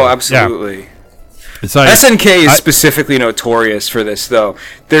developers in general. Oh, absolutely. Yeah. So, SNK is specifically notorious for this, though.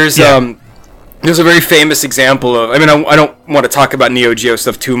 There's There's a very famous example of, I mean, I don't want to talk about Neo Geo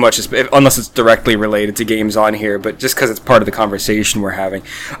stuff too much, unless it's directly related to games on here, but just because it's part of the conversation we're having.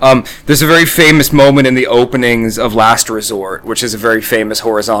 There's a very famous moment in the openings of Last Resort, which is a very famous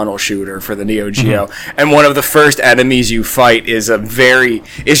horizontal shooter for the Neo Geo, and one of the first enemies you fight is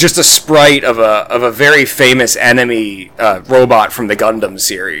just a sprite of a very famous enemy robot from the Gundam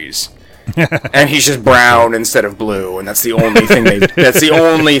series. And he's just brown instead of blue, and that's the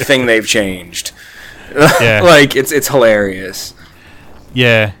only thing they've changed. Yeah. Like it's hilarious.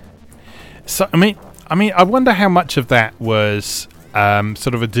 Yeah. So I mean, I wonder how much of that was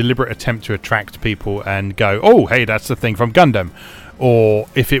sort of a deliberate attempt to attract people and go, oh, hey, that's the thing from Gundam, or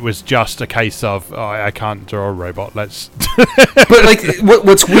if it was just a case of, oh, I can't draw a robot. Let's. But like,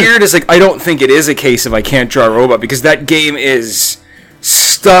 what's weird is like I don't think it is a case of I can't draw a robot, because that game is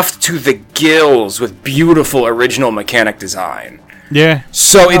stuffed to the gills with beautiful original mechanic design. Yeah.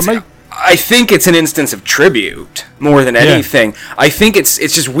 So I think it's an instance of tribute more than anything. Yeah. I think it's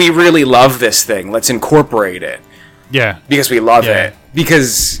just, we really love this thing. Let's incorporate it. Yeah. Because we love it.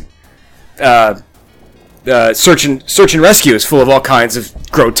 Because Search and Rescue is full of all kinds of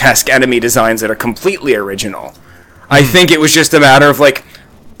grotesque enemy designs that are completely original. I think it was just a matter of like,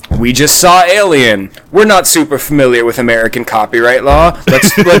 we just saw Alien. We're not super familiar with American copyright law.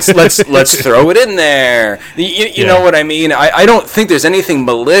 Let's throw it in there. You know what I mean? I don't think there's anything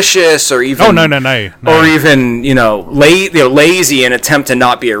malicious or even no. Or even lazy in attempt to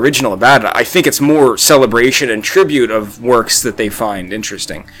not be original about it. I think it's more celebration and tribute of works that they find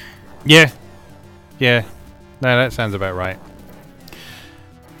interesting. Yeah. No, that sounds about right.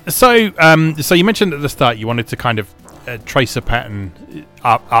 So you mentioned at the start you wanted to kind of trace a pattern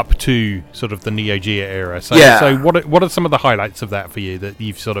up to sort of the Neo Geo era. So what are some of the highlights of that for you that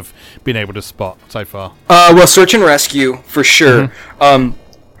you've sort of been able to spot so far? Well, Search and Rescue for sure.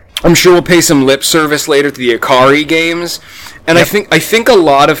 Mm-hmm. I'm sure we'll pay some lip service later to the Ikari games, and I think a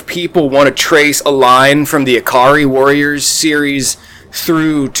lot of people want to trace a line from the Ikari Warriors series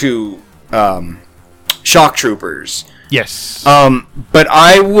through to Shock Troopers. Yes. But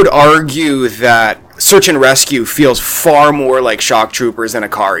I would argue that Search and Rescue feels far more like Shock Troopers than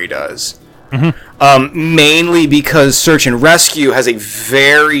Ikari does. Mm-hmm. Mainly because Search and Rescue has a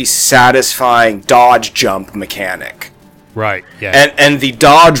very satisfying dodge jump mechanic. Right, yeah. And the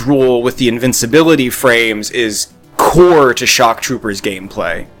dodge rule with the invincibility frames is core to Shock Troopers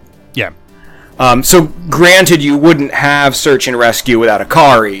gameplay. Yeah. So granted, you wouldn't have Search and Rescue without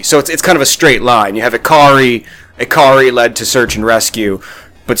Ikari, so it's kind of a straight line. You have Ikari led to Search and Rescue,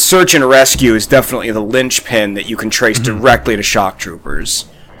 but Search and Rescue is definitely the linchpin that you can trace directly to Shock Troopers.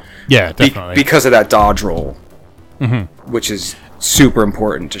 Yeah, definitely. Because of that dodge roll, which is super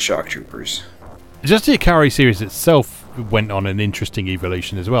important to Shock Troopers. Just the Ikari series itself went on an interesting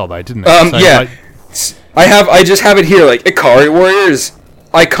evolution as well, though, didn't it? I just have it here, like, Ikari Warriors,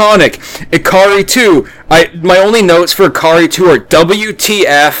 iconic. Ikari 2, my only notes for Ikari 2 are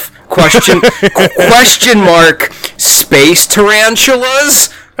WTF, question mark, Space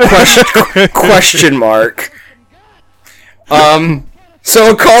Tarantulas, question mark.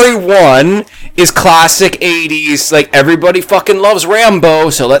 So Ikari 1 is classic 80s, like, everybody fucking loves Rambo,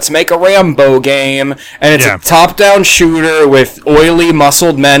 so let's make a Rambo game, and it's a top-down shooter with oily,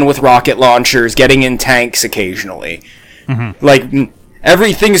 muscled men with rocket launchers getting in tanks occasionally. Like,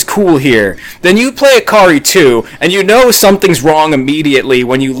 everything's cool here. Then you play Ikari 2, and you know something's wrong immediately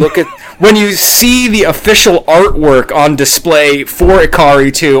when you see the official artwork on display for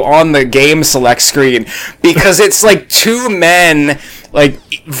Ikari 2 on the game select screen, because it's like two men, like,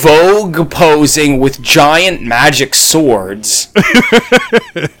 Vogue posing with giant magic swords.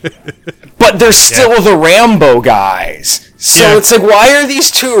 But they're still the Rambo guys. So it's like, why are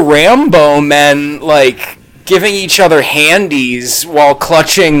these two Rambo men, like, giving each other handies while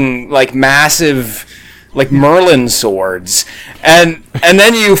clutching, like, massive, like, Merlin swords? And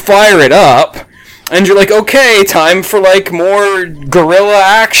then you fire it up, and you're like, okay, time for, like, more guerrilla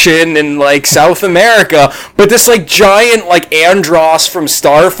action in, like, South America. But this, like, giant, like, Andros from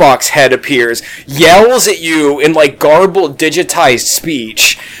Star Fox head appears, yells at you in, like, garbled, digitized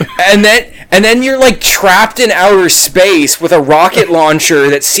speech, and then you're, like, trapped in outer space with a rocket launcher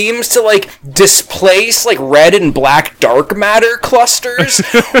that seems to, like, displace, like, red and black dark matter clusters,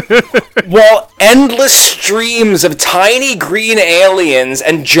 while endless streams of tiny green aliens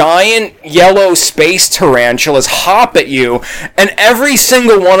and giant yellow space tarantulas hop at you, and every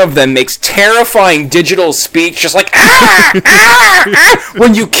single one of them makes terrifying digital speech, just like,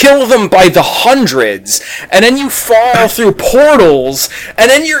 when you kill them by the hundreds, and then you fall through portals, and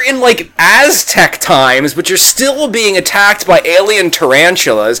then you're in, like, Aztec times, but you're still being attacked by alien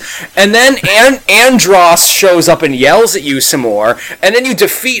tarantulas, and then Andros shows up and yells at you some more, and then you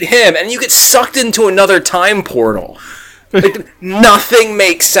defeat him, and you get sucked into another time portal. Like, nothing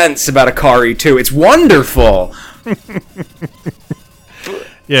makes sense about Akari 2. It's wonderful.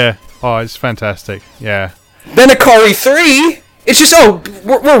 Yeah. Oh, it's fantastic. Yeah. Then Akari 3, it's just,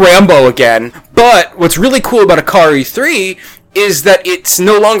 we're Rambo again. But what's really cool about Akari 3 is that it's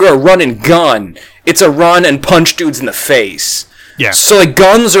no longer a run and gun. It's a run and punch dudes in the face. Yeah. So, like,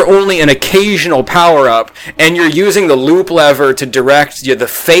 guns are only an occasional power-up, and you're using the loop lever to direct the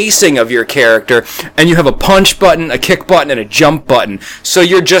facing of your character, and you have a punch button, a kick button, and a jump button. So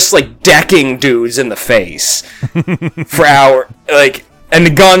you're just, like, decking dudes in the face for and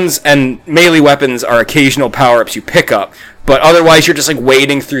the guns and melee weapons are occasional power-ups you pick up, but otherwise you're just, like,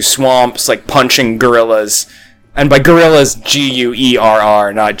 wading through swamps, like, punching gorillas. And by gorillas,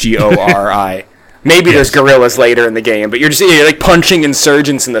 G-U-E-R-R, not G-O-R-I. Maybe there's gorillas later in the game, but you're like punching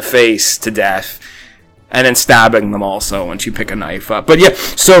insurgents in the face to death, and then stabbing them also once you pick a knife up. But yeah,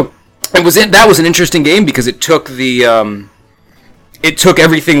 so that was an interesting game because it took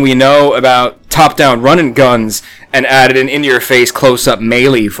everything we know about top-down run and guns and added an in-your-face close-up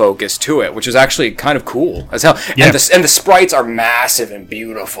melee focus to it, which is actually kind of cool as hell. Yeah. And the sprites are massive and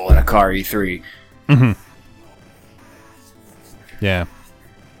beautiful in Akari 3. Mm-hmm. Yeah.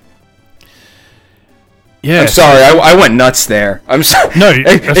 Yeah, I'm sorry, I went nuts there. I'm sorry. No,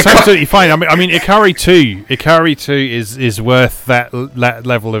 it's absolutely fine. I mean, Ikari 2 is worth that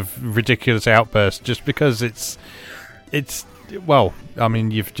level of ridiculous outburst just because it's well, I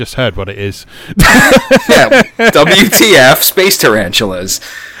mean, you've just heard what it is. Yeah, WTF Space Tarantulas.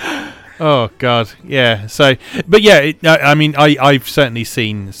 Oh God, yeah. So, but yeah, I mean, I've certainly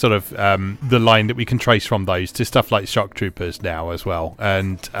seen sort of the line that we can trace from those to stuff like Shock Troopers now as well,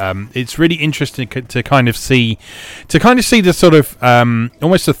 and it's really interesting to kind of see the sort of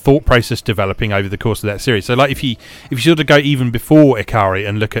almost the thought process developing over the course of that series. So, like if you sort of go even before Ikari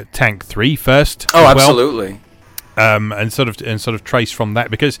and look at Tank 3 first. Oh, absolutely. And sort of trace from that,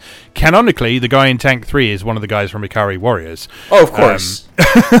 because canonically the guy in Tank 3 is one of the guys from Ikari Warriors. Oh, of course.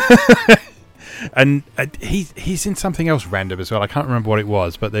 And he's in something else random as well. I can't remember what it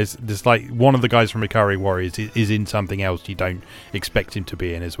was, but there's like one of the guys from Ikari Warriors is in something else you don't expect him to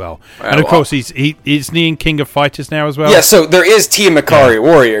be in as well. And of course he's in King of Fighters now as well. Yeah, so there is Team Ikari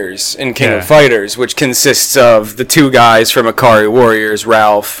Warriors in King of Fighters, which consists of the two guys from Ikari Warriors,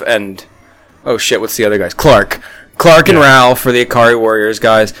 Ralph and what's the other guys? Clark and Ralph are the Ikari Warriors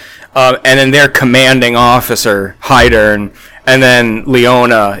guys, and then their commanding officer, Hydern, and then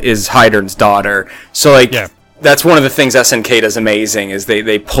Leona is Hydern's daughter. So, that's one of the things SNK does amazing, is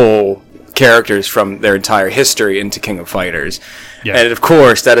they pull characters from their entire history into King of Fighters. Yeah. And, of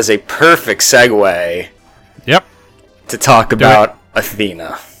course, that is a perfect segue to talk about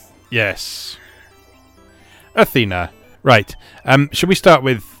Athena. Yes. Athena. Right. Should we start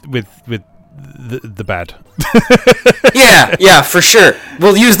with the bad? yeah, for sure.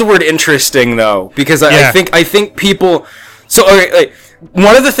 We'll use the word interesting though, because I think people. So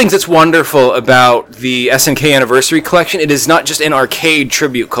one of the things that's wonderful about the SNK Anniversary Collection, it is not just an arcade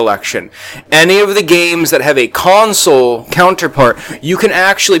tribute collection. Any of the games that have a console counterpart, you can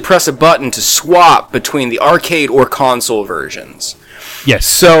actually press a button to swap between the arcade or console versions. Yes.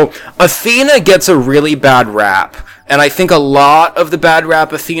 So Athena gets a really bad rap. And I think a lot of the bad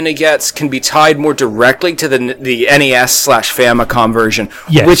rap Athena gets can be tied more directly to the NES/Famicom version,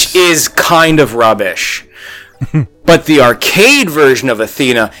 which is kind of rubbish. But the arcade version of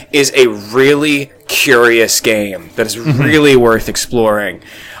Athena is a really curious game that is really worth exploring.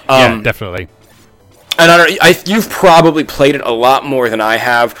 Yeah, definitely. And you've probably played it a lot more than I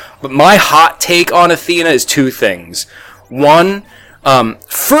have, but my hot take on Athena is two things. One,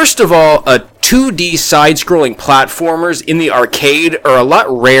 first of all, 2D side-scrolling platformers in the arcade are a lot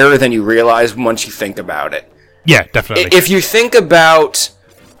rarer than you realize once you think about it. Yeah, definitely. If you think about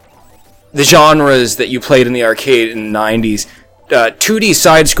the genres that you played in the arcade in the 90s, 2D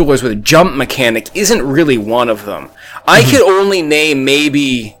side-scrollers with a jump mechanic isn't really one of them. I could only name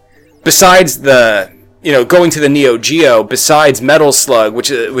maybe, besides the, going to the Neo Geo, besides Metal Slug,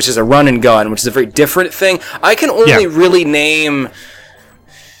 which is a run and gun, which is a very different thing, I can only really name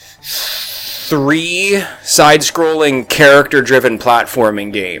 3 side-scrolling character-driven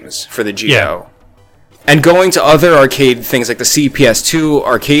platforming games for the Geo. Yeah. And going to other arcade things like the CPS2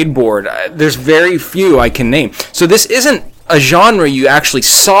 arcade board, there's very few I can name. So this isn't a genre you actually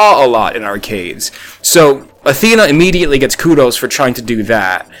saw a lot in arcades. So Athena immediately gets kudos for trying to do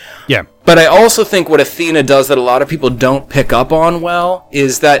that. Yeah. But I also think what Athena does that a lot of people don't pick up on well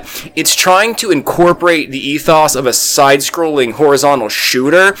is that it's trying to incorporate the ethos of a side-scrolling horizontal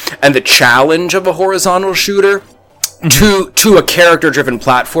shooter and the challenge of a horizontal shooter to a character-driven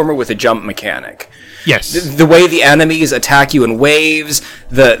platformer with a jump mechanic. Yes. The way the enemies attack you in waves,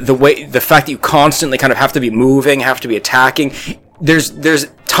 the fact that you constantly kind of have to be moving, have to be attacking. There's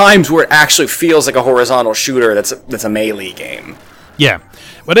times where it actually feels like a horizontal shooter that's a melee game. Yeah.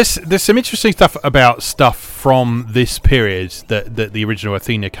 Well, there's some interesting stuff from this period that the original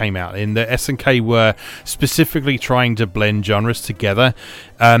Athena came out in. The SNK were specifically trying to blend genres together.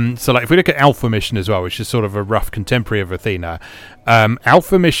 So, like, if we look at Alpha Mission as well, which is sort of a rough contemporary of Athena,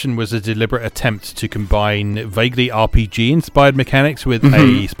 Alpha Mission was a deliberate attempt to combine vaguely RPG-inspired mechanics with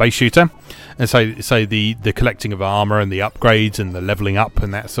a space shooter. And so the collecting of armor and the upgrades and the leveling up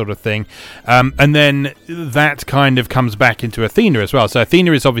and that sort of thing. And then that kind of comes back into Athena as well. So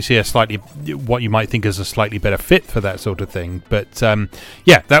Athena is obviously what you might think is a slightly better fit for that sort of thing. But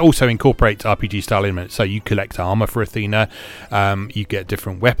that also incorporates RPG style elements. So you collect armor for Athena, you get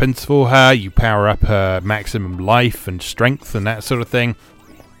different weapons for her, you power up her maximum life and strength and that sort of thing.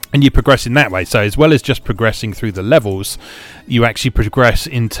 And you progress in that way. So as well as just progressing through the levels, you actually progress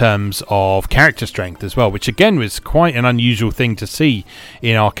in terms of character strength as well, which again was quite an unusual thing to see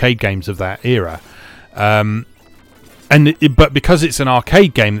in arcade games of that era. But because it's an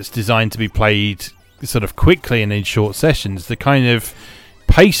arcade game that's designed to be played sort of quickly and in short sessions, the kind of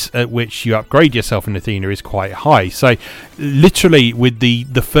pace at which you upgrade yourself in Athena is quite high. So literally with the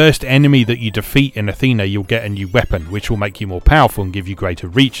first enemy that you defeat in Athena, you'll get a new weapon which will make you more powerful and give you greater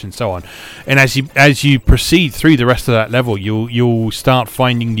reach and so on. And as you proceed through the rest of that level, you'll start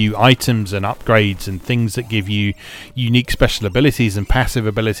finding new items and upgrades and things that give you unique special abilities and passive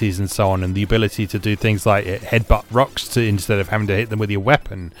abilities and so on, and the ability to do things like headbutt rocks instead of having to hit them with your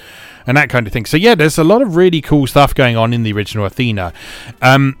weapon and that kind of thing. So yeah, there's a lot of really cool stuff going on in the original Athena.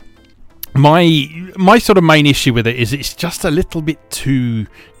 My sort of main issue with it is it's just a little bit too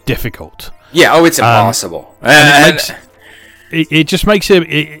difficult. Yeah, it's impossible. It just makes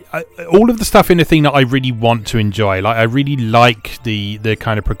it all of the stuff in Athena I really want to enjoy. Like, I really like the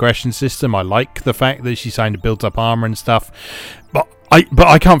kind of progression system. I like the fact that she's trying to build up armor and stuff, but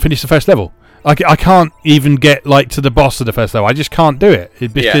I can't finish the first level. I can't even get to the boss of the first level. I just can't do it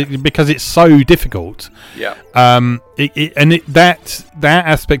because it's so difficult. Yeah. That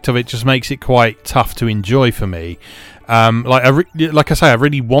aspect of it just makes it quite tough to enjoy for me. Like I say, I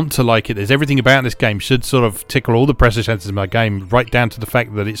really want to like it. There's everything about this game should sort of tickle all the pressure sensors in my game, right down to the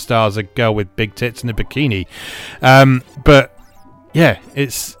fact that it stars a girl with big tits and a bikini. But yeah,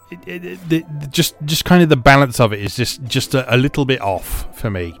 just kind of the balance of it is just a little bit off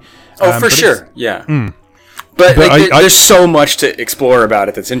for me. Oh, for sure. Yeah. But there's so much to explore about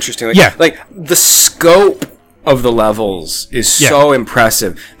it that's interesting. Like the scope of the levels is so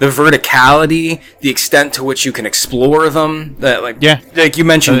impressive. The verticality, the extent to which you can explore them. Like you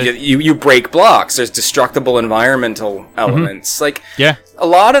mentioned, you break blocks. There's destructible environmental elements. A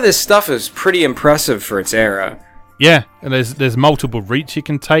lot of this stuff is pretty impressive for its era. Yeah, and there's multiple routes you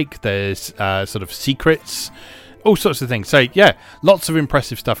can take. There's sort of secrets. All sorts of things. So yeah, lots of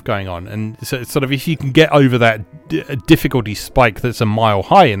impressive stuff going on, and so sort of if you can get over that difficulty spike that's a mile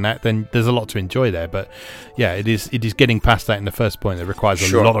high in that, then there's a lot to enjoy there. But yeah, it is getting past that in the first point that requires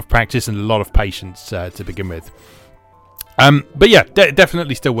a lot of practice and a lot of patience to begin with. But yeah,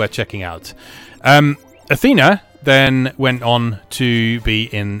 definitely still worth checking out. Athena then went on to be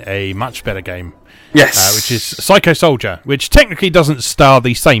in a much better game, which is Psycho Soldier, which technically doesn't star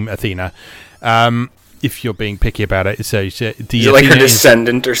the same Athena. If you're being picky about it, so is it like her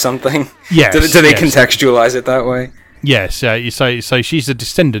descendant or something? Yes. Do they contextualize it that way? Yes. So she's a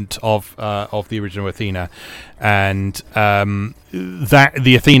descendant of the original Athena, and that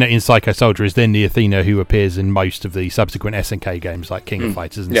the Athena in Psycho Soldier is then the Athena who appears in most of the subsequent SNK games like King of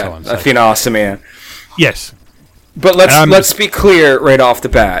Fighters and so on. So. Athena Asamiya. Yes. But let's be clear right off the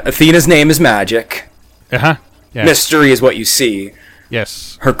bat. Athena's name is magic. Yeah. Mystery is what you see.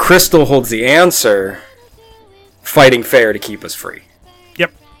 Yes. Her crystal holds the answer. Fighting fair to keep us free.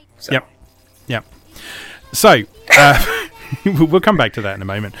 Yep. So, we'll come back to that in a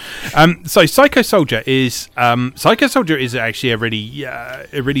moment. So, Psycho Soldier is actually a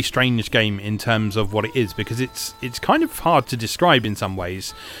really strange game in terms of what it is, because it's kind of hard to describe in some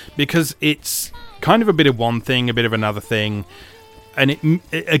ways, because it's kind of a bit of one thing, a bit of another thing. And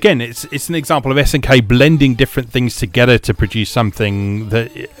it's an example of SNK blending different things together to produce something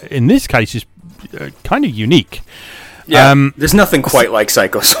that, in this case, is kind of unique. Yeah, there's nothing quite like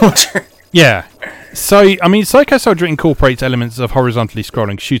Psycho Soldier. Yeah. So, I mean, Psycho Soldier incorporates elements of horizontally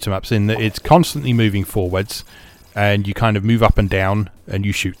scrolling shoot-em-ups in that it's constantly moving forwards, and you kind of move up and down, and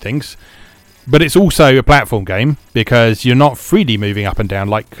you shoot things. But it's also a platform game, because you're not freely moving up and down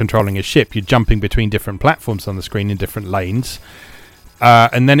like controlling a ship. You're jumping between different platforms on the screen in different lanes.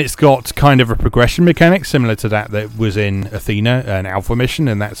 And then it's got kind of a progression mechanic similar to that was in Athena and Alpha Mission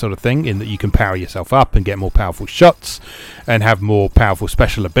and that sort of thing, in that you can power yourself up and get more powerful shots and have more powerful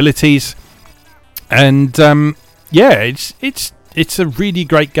special abilities. And it's a really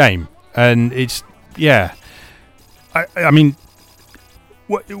great game, and I mean,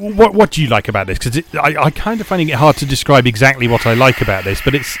 what do you like about this? Because I kind of finding it hard to describe exactly what I like about this,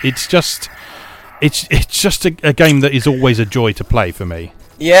 but it's just a game that is always a joy to play for me.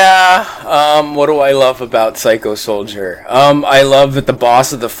 Yeah, what do I love about Psycho Soldier? I love that the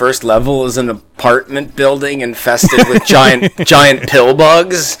boss of the first level is an apartment building infested with giant pill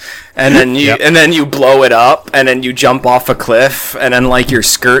bugs, and then you blow it up, and then you jump off a cliff, and then like your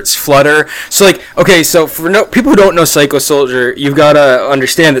skirts flutter. So like, okay, so for people who don't know Psycho Soldier, you've got to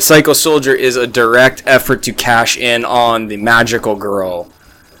understand that Psycho Soldier is a direct effort to cash in on the magical girl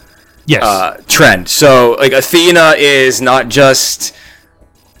trend. So like, Athena is not just...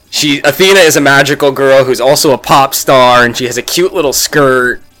 Athena is a magical girl who's also a pop star, and she has a cute little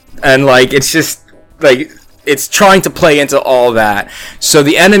skirt, and like, it's just like, it's trying to play into all that. So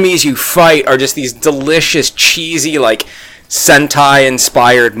the enemies you fight are just these delicious, cheesy, like Sentai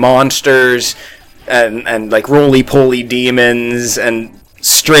inspired monsters, and like roly-poly demons, and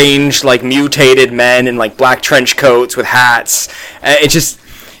strange like mutated men in like black trench coats with hats. It's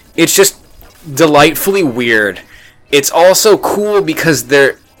just delightfully weird. It's also cool because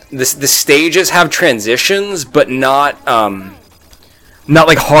the stages have transitions, but not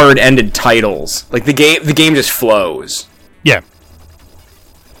like hard-ended titles. Like the game just flows. Yeah.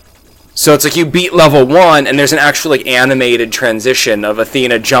 So it's like you beat level 1, and there's an actual like animated transition of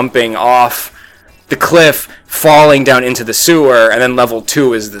Athena jumping off the cliff, falling down into the sewer, and then level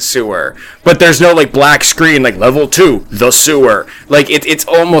 2 is the sewer. But there's no like black screen like level 2, the sewer. Like it's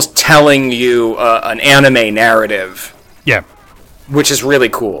almost telling you an anime narrative. Yeah. Which is really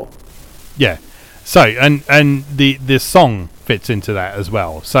cool. Yeah. So and the song fits into that as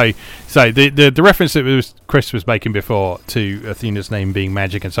well. So the reference that Chris was making before to Athena's name being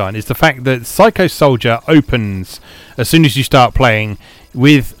magic and so on is the fact that Psycho Soldier opens as soon as you start playing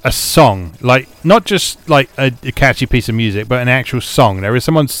with a song, like not just like a catchy piece of music, but an actual song. There is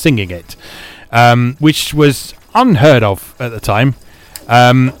someone singing it, which was unheard of at the time.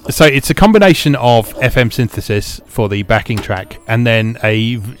 So it's a combination of FM synthesis for the backing track, and then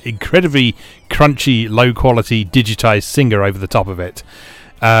a incredibly crunchy, low-quality digitized singer over the top of it,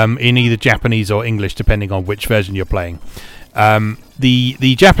 in either Japanese or English, depending on which version you're playing.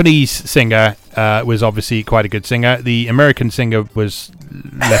 The Japanese singer was obviously quite a good singer. The American singer was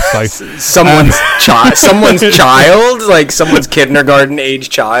less so. Someone's child, like someone's kindergarten age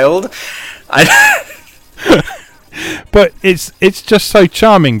child. But it's just so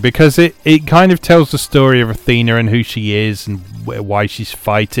charming because it kind of tells the story of Athena and who she is and why she's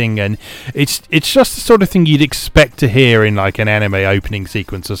fighting, and it's just the sort of thing you'd expect to hear in like an anime opening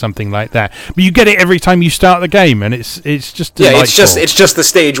sequence or something like that. But you get it every time you start the game, and it's just delightful. Yeah, it's just the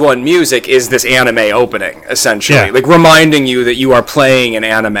stage 1 music is this anime opening essentially, like reminding you that you are playing an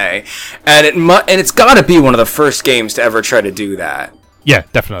anime, and it's got to be one of the first games to ever try to do that. Yeah,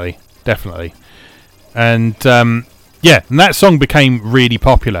 definitely. And and that song became really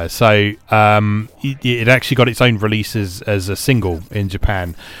popular. So it actually got its own release as a single in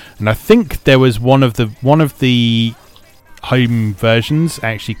Japan, and I think there was one of the home versions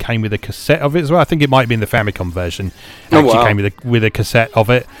actually came with a cassette of it as well. I think it might be in the Famicom version. Came with a cassette of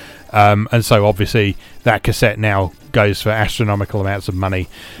it, and so obviously that cassette now goes for astronomical amounts of money.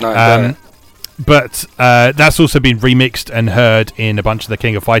 But that's also been remixed and heard in a bunch of the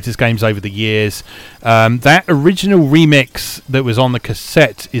King of Fighters games over the years. That original remix that was on the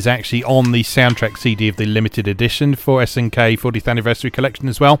cassette is actually on the soundtrack CD of the limited edition for SNK 40th Anniversary Collection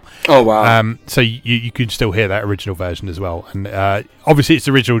as well. Oh, wow. So you could still hear that original version as well. And obviously it's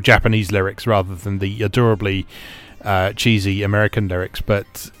original Japanese lyrics rather than the adorably cheesy American lyrics.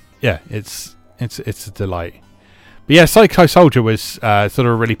 But yeah, it's a delight. But yeah, Psycho Soldier was sort of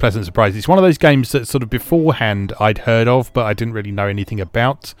a really pleasant surprise. It's one of those games that sort of beforehand I'd heard of, but I didn't really know anything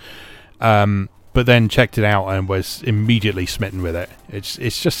about. but then checked it out and was immediately smitten with it.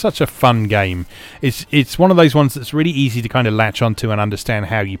 It's just such a fun game. It's one of those ones that's really easy to kind of latch onto and understand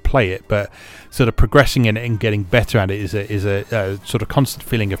how you play it, but sort of progressing in it and getting better at it is a sort of constant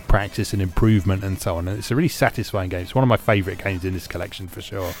feeling of practice and improvement and so on. And it's a really satisfying game. It's one of my favourite games in this collection for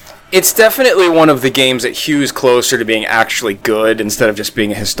sure. It's definitely one of the games that hews closer to being actually good instead of just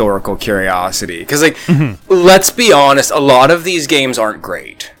being a historical curiosity. Because, like, let's be honest, a lot of these games aren't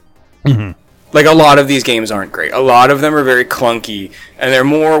great. Like, a lot of these games aren't great. A lot of them are very clunky, and they're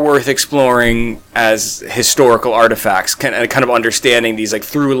more worth exploring as historical artifacts, kind of understanding these, like,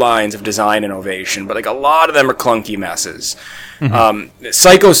 through lines of design innovation. But, like, a lot of them are clunky messes.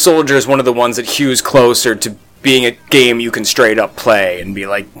 Psycho Soldier is one of the ones that hews closer to being a game you can straight up play and be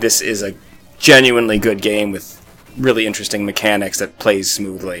like, this is a genuinely good game with really interesting mechanics that plays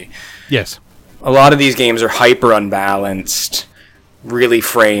smoothly. Yes. A lot of these games are hyper unbalanced, really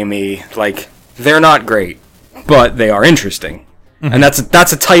framey, like... They're not great, but they are interesting, and that's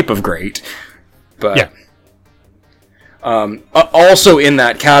a type of great. But also in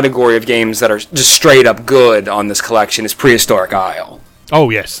that category of games that are just straight up good on this collection is Prehistoric Isle.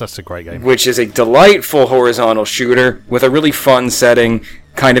 Oh yes, that's a great game. Which is a delightful horizontal shooter with a really fun setting,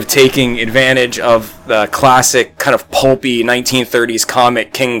 kind of taking advantage of the classic kind of pulpy 1930s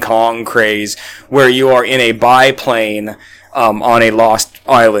comic King Kong craze, where you are in a biplane on a lost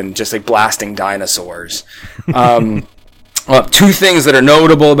island, just like blasting dinosaurs. Two things that are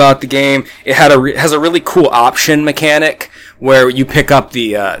notable about the game: it has a really cool option mechanic where you pick up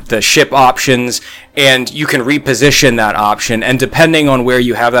the ship options and you can reposition that option, and depending on where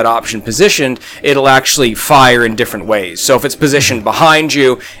you have that option positioned, it'll actually fire in different ways. So if it's positioned behind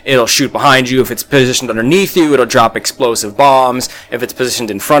you, it'll shoot behind you. If it's positioned underneath you, it'll drop explosive bombs. If it's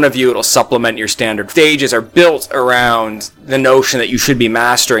positioned in front of you, it'll supplement your standard. Stages are built around the notion that you should be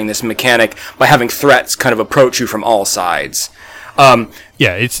mastering this mechanic by having threats kind of approach you from all sides.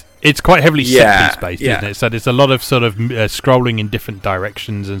 It's quite heavily set-piece based, isn't it? So there's a lot of sort of scrolling in different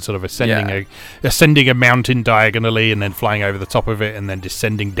directions and sort of ascending a mountain diagonally and then flying over the top of it and then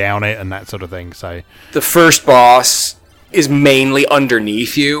descending down it and that sort of thing. So the first boss is mainly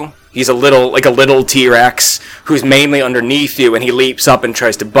underneath you. He's a little T-Rex who's mainly underneath you, and he leaps up and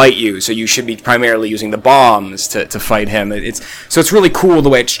tries to bite you. So you should be primarily using the bombs to fight him. It's really cool the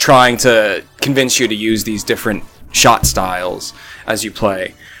way it's trying to convince you to use these different shot styles as you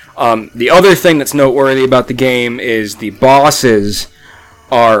play. The other thing that's noteworthy about the game is the bosses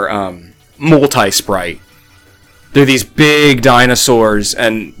are multi-sprite. They're these big dinosaurs,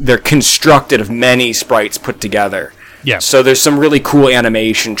 and they're constructed of many sprites put together. Yeah. So there's some really cool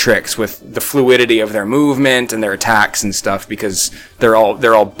animation tricks with the fluidity of their movement and their attacks and stuff, because they're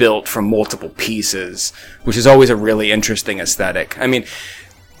all built from multiple pieces, which is always a really interesting aesthetic. I mean,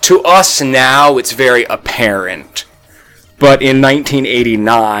 to us now, it's very apparent. But in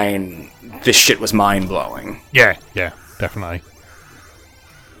 1989, this shit was mind-blowing. Yeah, definitely.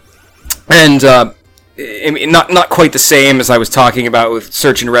 And not quite the same as I was talking about with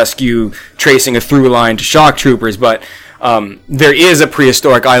Search and Rescue tracing a through line to Shock Troopers, but there is a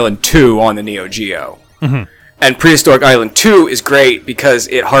Prehistoric Island 2 on the Neo Geo. And Prehistoric Island 2 is great because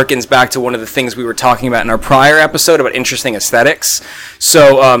it harkens back to one of the things we were talking about in our prior episode about interesting aesthetics.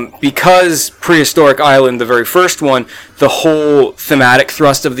 So, because Prehistoric Island, the very first one, the whole thematic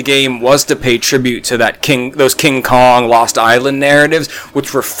thrust of the game was to pay tribute to those King Kong Lost Island narratives,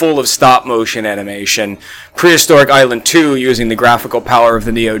 which were full of stop-motion animation. Prehistoric Island 2, using the graphical power of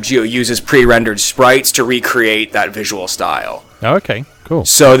the Neo Geo, uses pre-rendered sprites to recreate that visual style. Oh, okay, cool.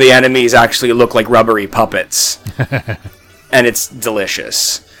 So the enemies actually look like rubbery puppets, and it's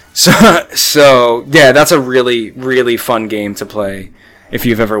delicious. So yeah, that's a really, really fun game to play if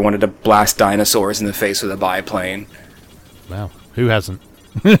you've ever wanted to blast dinosaurs in the face with a biplane. Wow, who hasn't?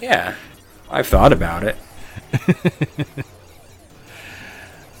 Yeah, I've thought about it.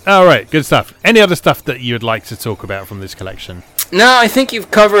 Oh, All right, good stuff. Any other stuff that you'd like to talk about from this collection? No, I think you've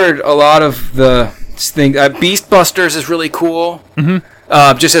covered a lot of the things. Beast Busters is really cool.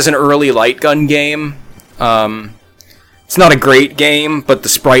 Mm-hmm. Just as an early light gun game. It's not a great game, but the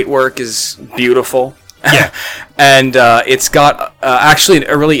sprite work is beautiful. Yeah. And it's got actually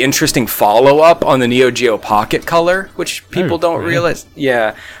a really interesting follow-up on the Neo Geo Pocket Color, which people don't realize.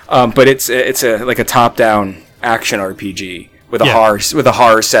 Yeah. But it's a top-down action RPG with a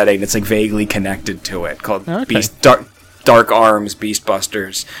horror setting that's like vaguely connected to it, called Dark Arms Beast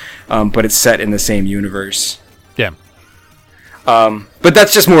Busters. But it's set in the same universe. Yeah. But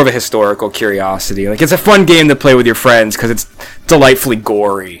that's just more of a historical curiosity. Like, it's a fun game to play with your friends because it's delightfully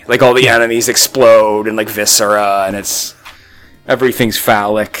gory. Like, all the enemies explode and like viscera, and it's everything's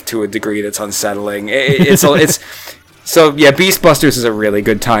phallic to a degree that's unsettling. So yeah, Beast Busters is a really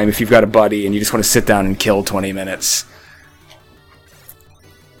good time if you've got a buddy and you just want to sit down and kill 20 minutes.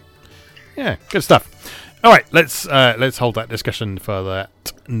 Yeah, good stuff. All right, let's hold that discussion for that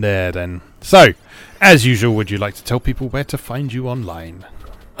there then. So, as usual, would you like to tell people where to find you online?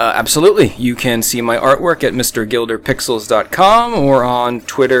 Absolutely. You can see my artwork at mrgilderpixels.com or on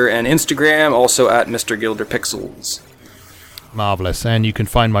Twitter and Instagram, also at mrgilderpixels. Marvellous. And you can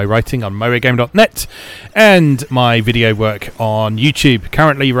find my writing on moegame.net and my video work on YouTube.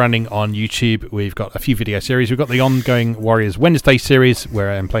 Currently running on YouTube, we've got a few video series. We've got the ongoing Warriors Wednesday series,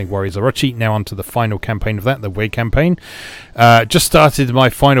 where I'm playing Warriors Orochi. Now onto the final campaign of that, the Way campaign. Just started my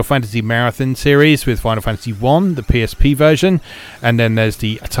Final Fantasy Marathon series with Final Fantasy 1, the PSP version. And then there's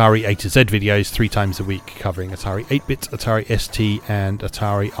the Atari A to Z videos 3 times a week, covering Atari 8-bit, Atari ST, and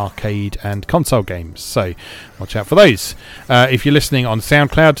Atari arcade and console games. So watch out for those. If you're listening on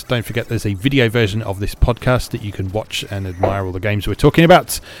SoundCloud, don't forget there's a video version of this podcast that you can watch and admire all the games we're talking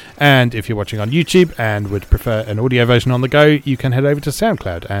about. And if you're watching on YouTube and would prefer an audio version on the go, you can head over to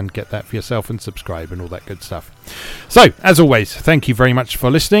SoundCloud and get that for yourself and subscribe and all that good stuff. So, as always, thank you very much for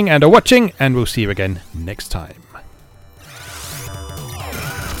listening and or watching, and we'll see you again next time.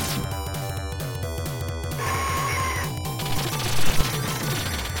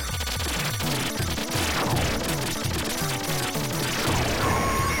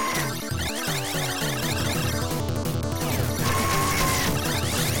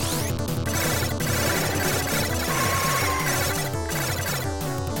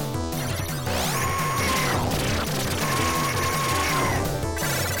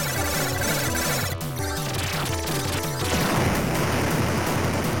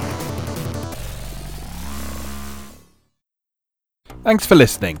 Thanks for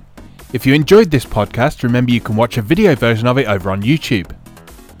listening. If you enjoyed this podcast, remember you can watch a video version of it over on YouTube.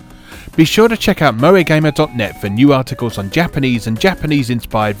 Be sure to check out moegamer.net for new articles on Japanese and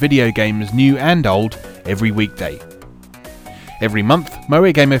Japanese-inspired video games, new and old, every weekday. Every month,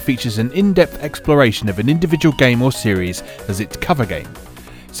 Moegamer features an in-depth exploration of an individual game or series as its cover game,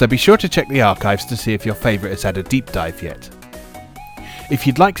 so be sure to check the archives to see if your favourite has had a deep dive yet. If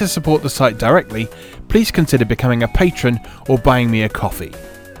you'd like to support the site directly, please consider becoming a patron or buying me a coffee.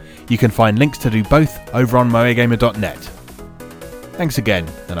 You can find links to do both over on moegamer.net. Thanks again,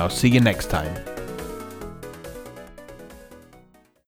 and I'll see you next time.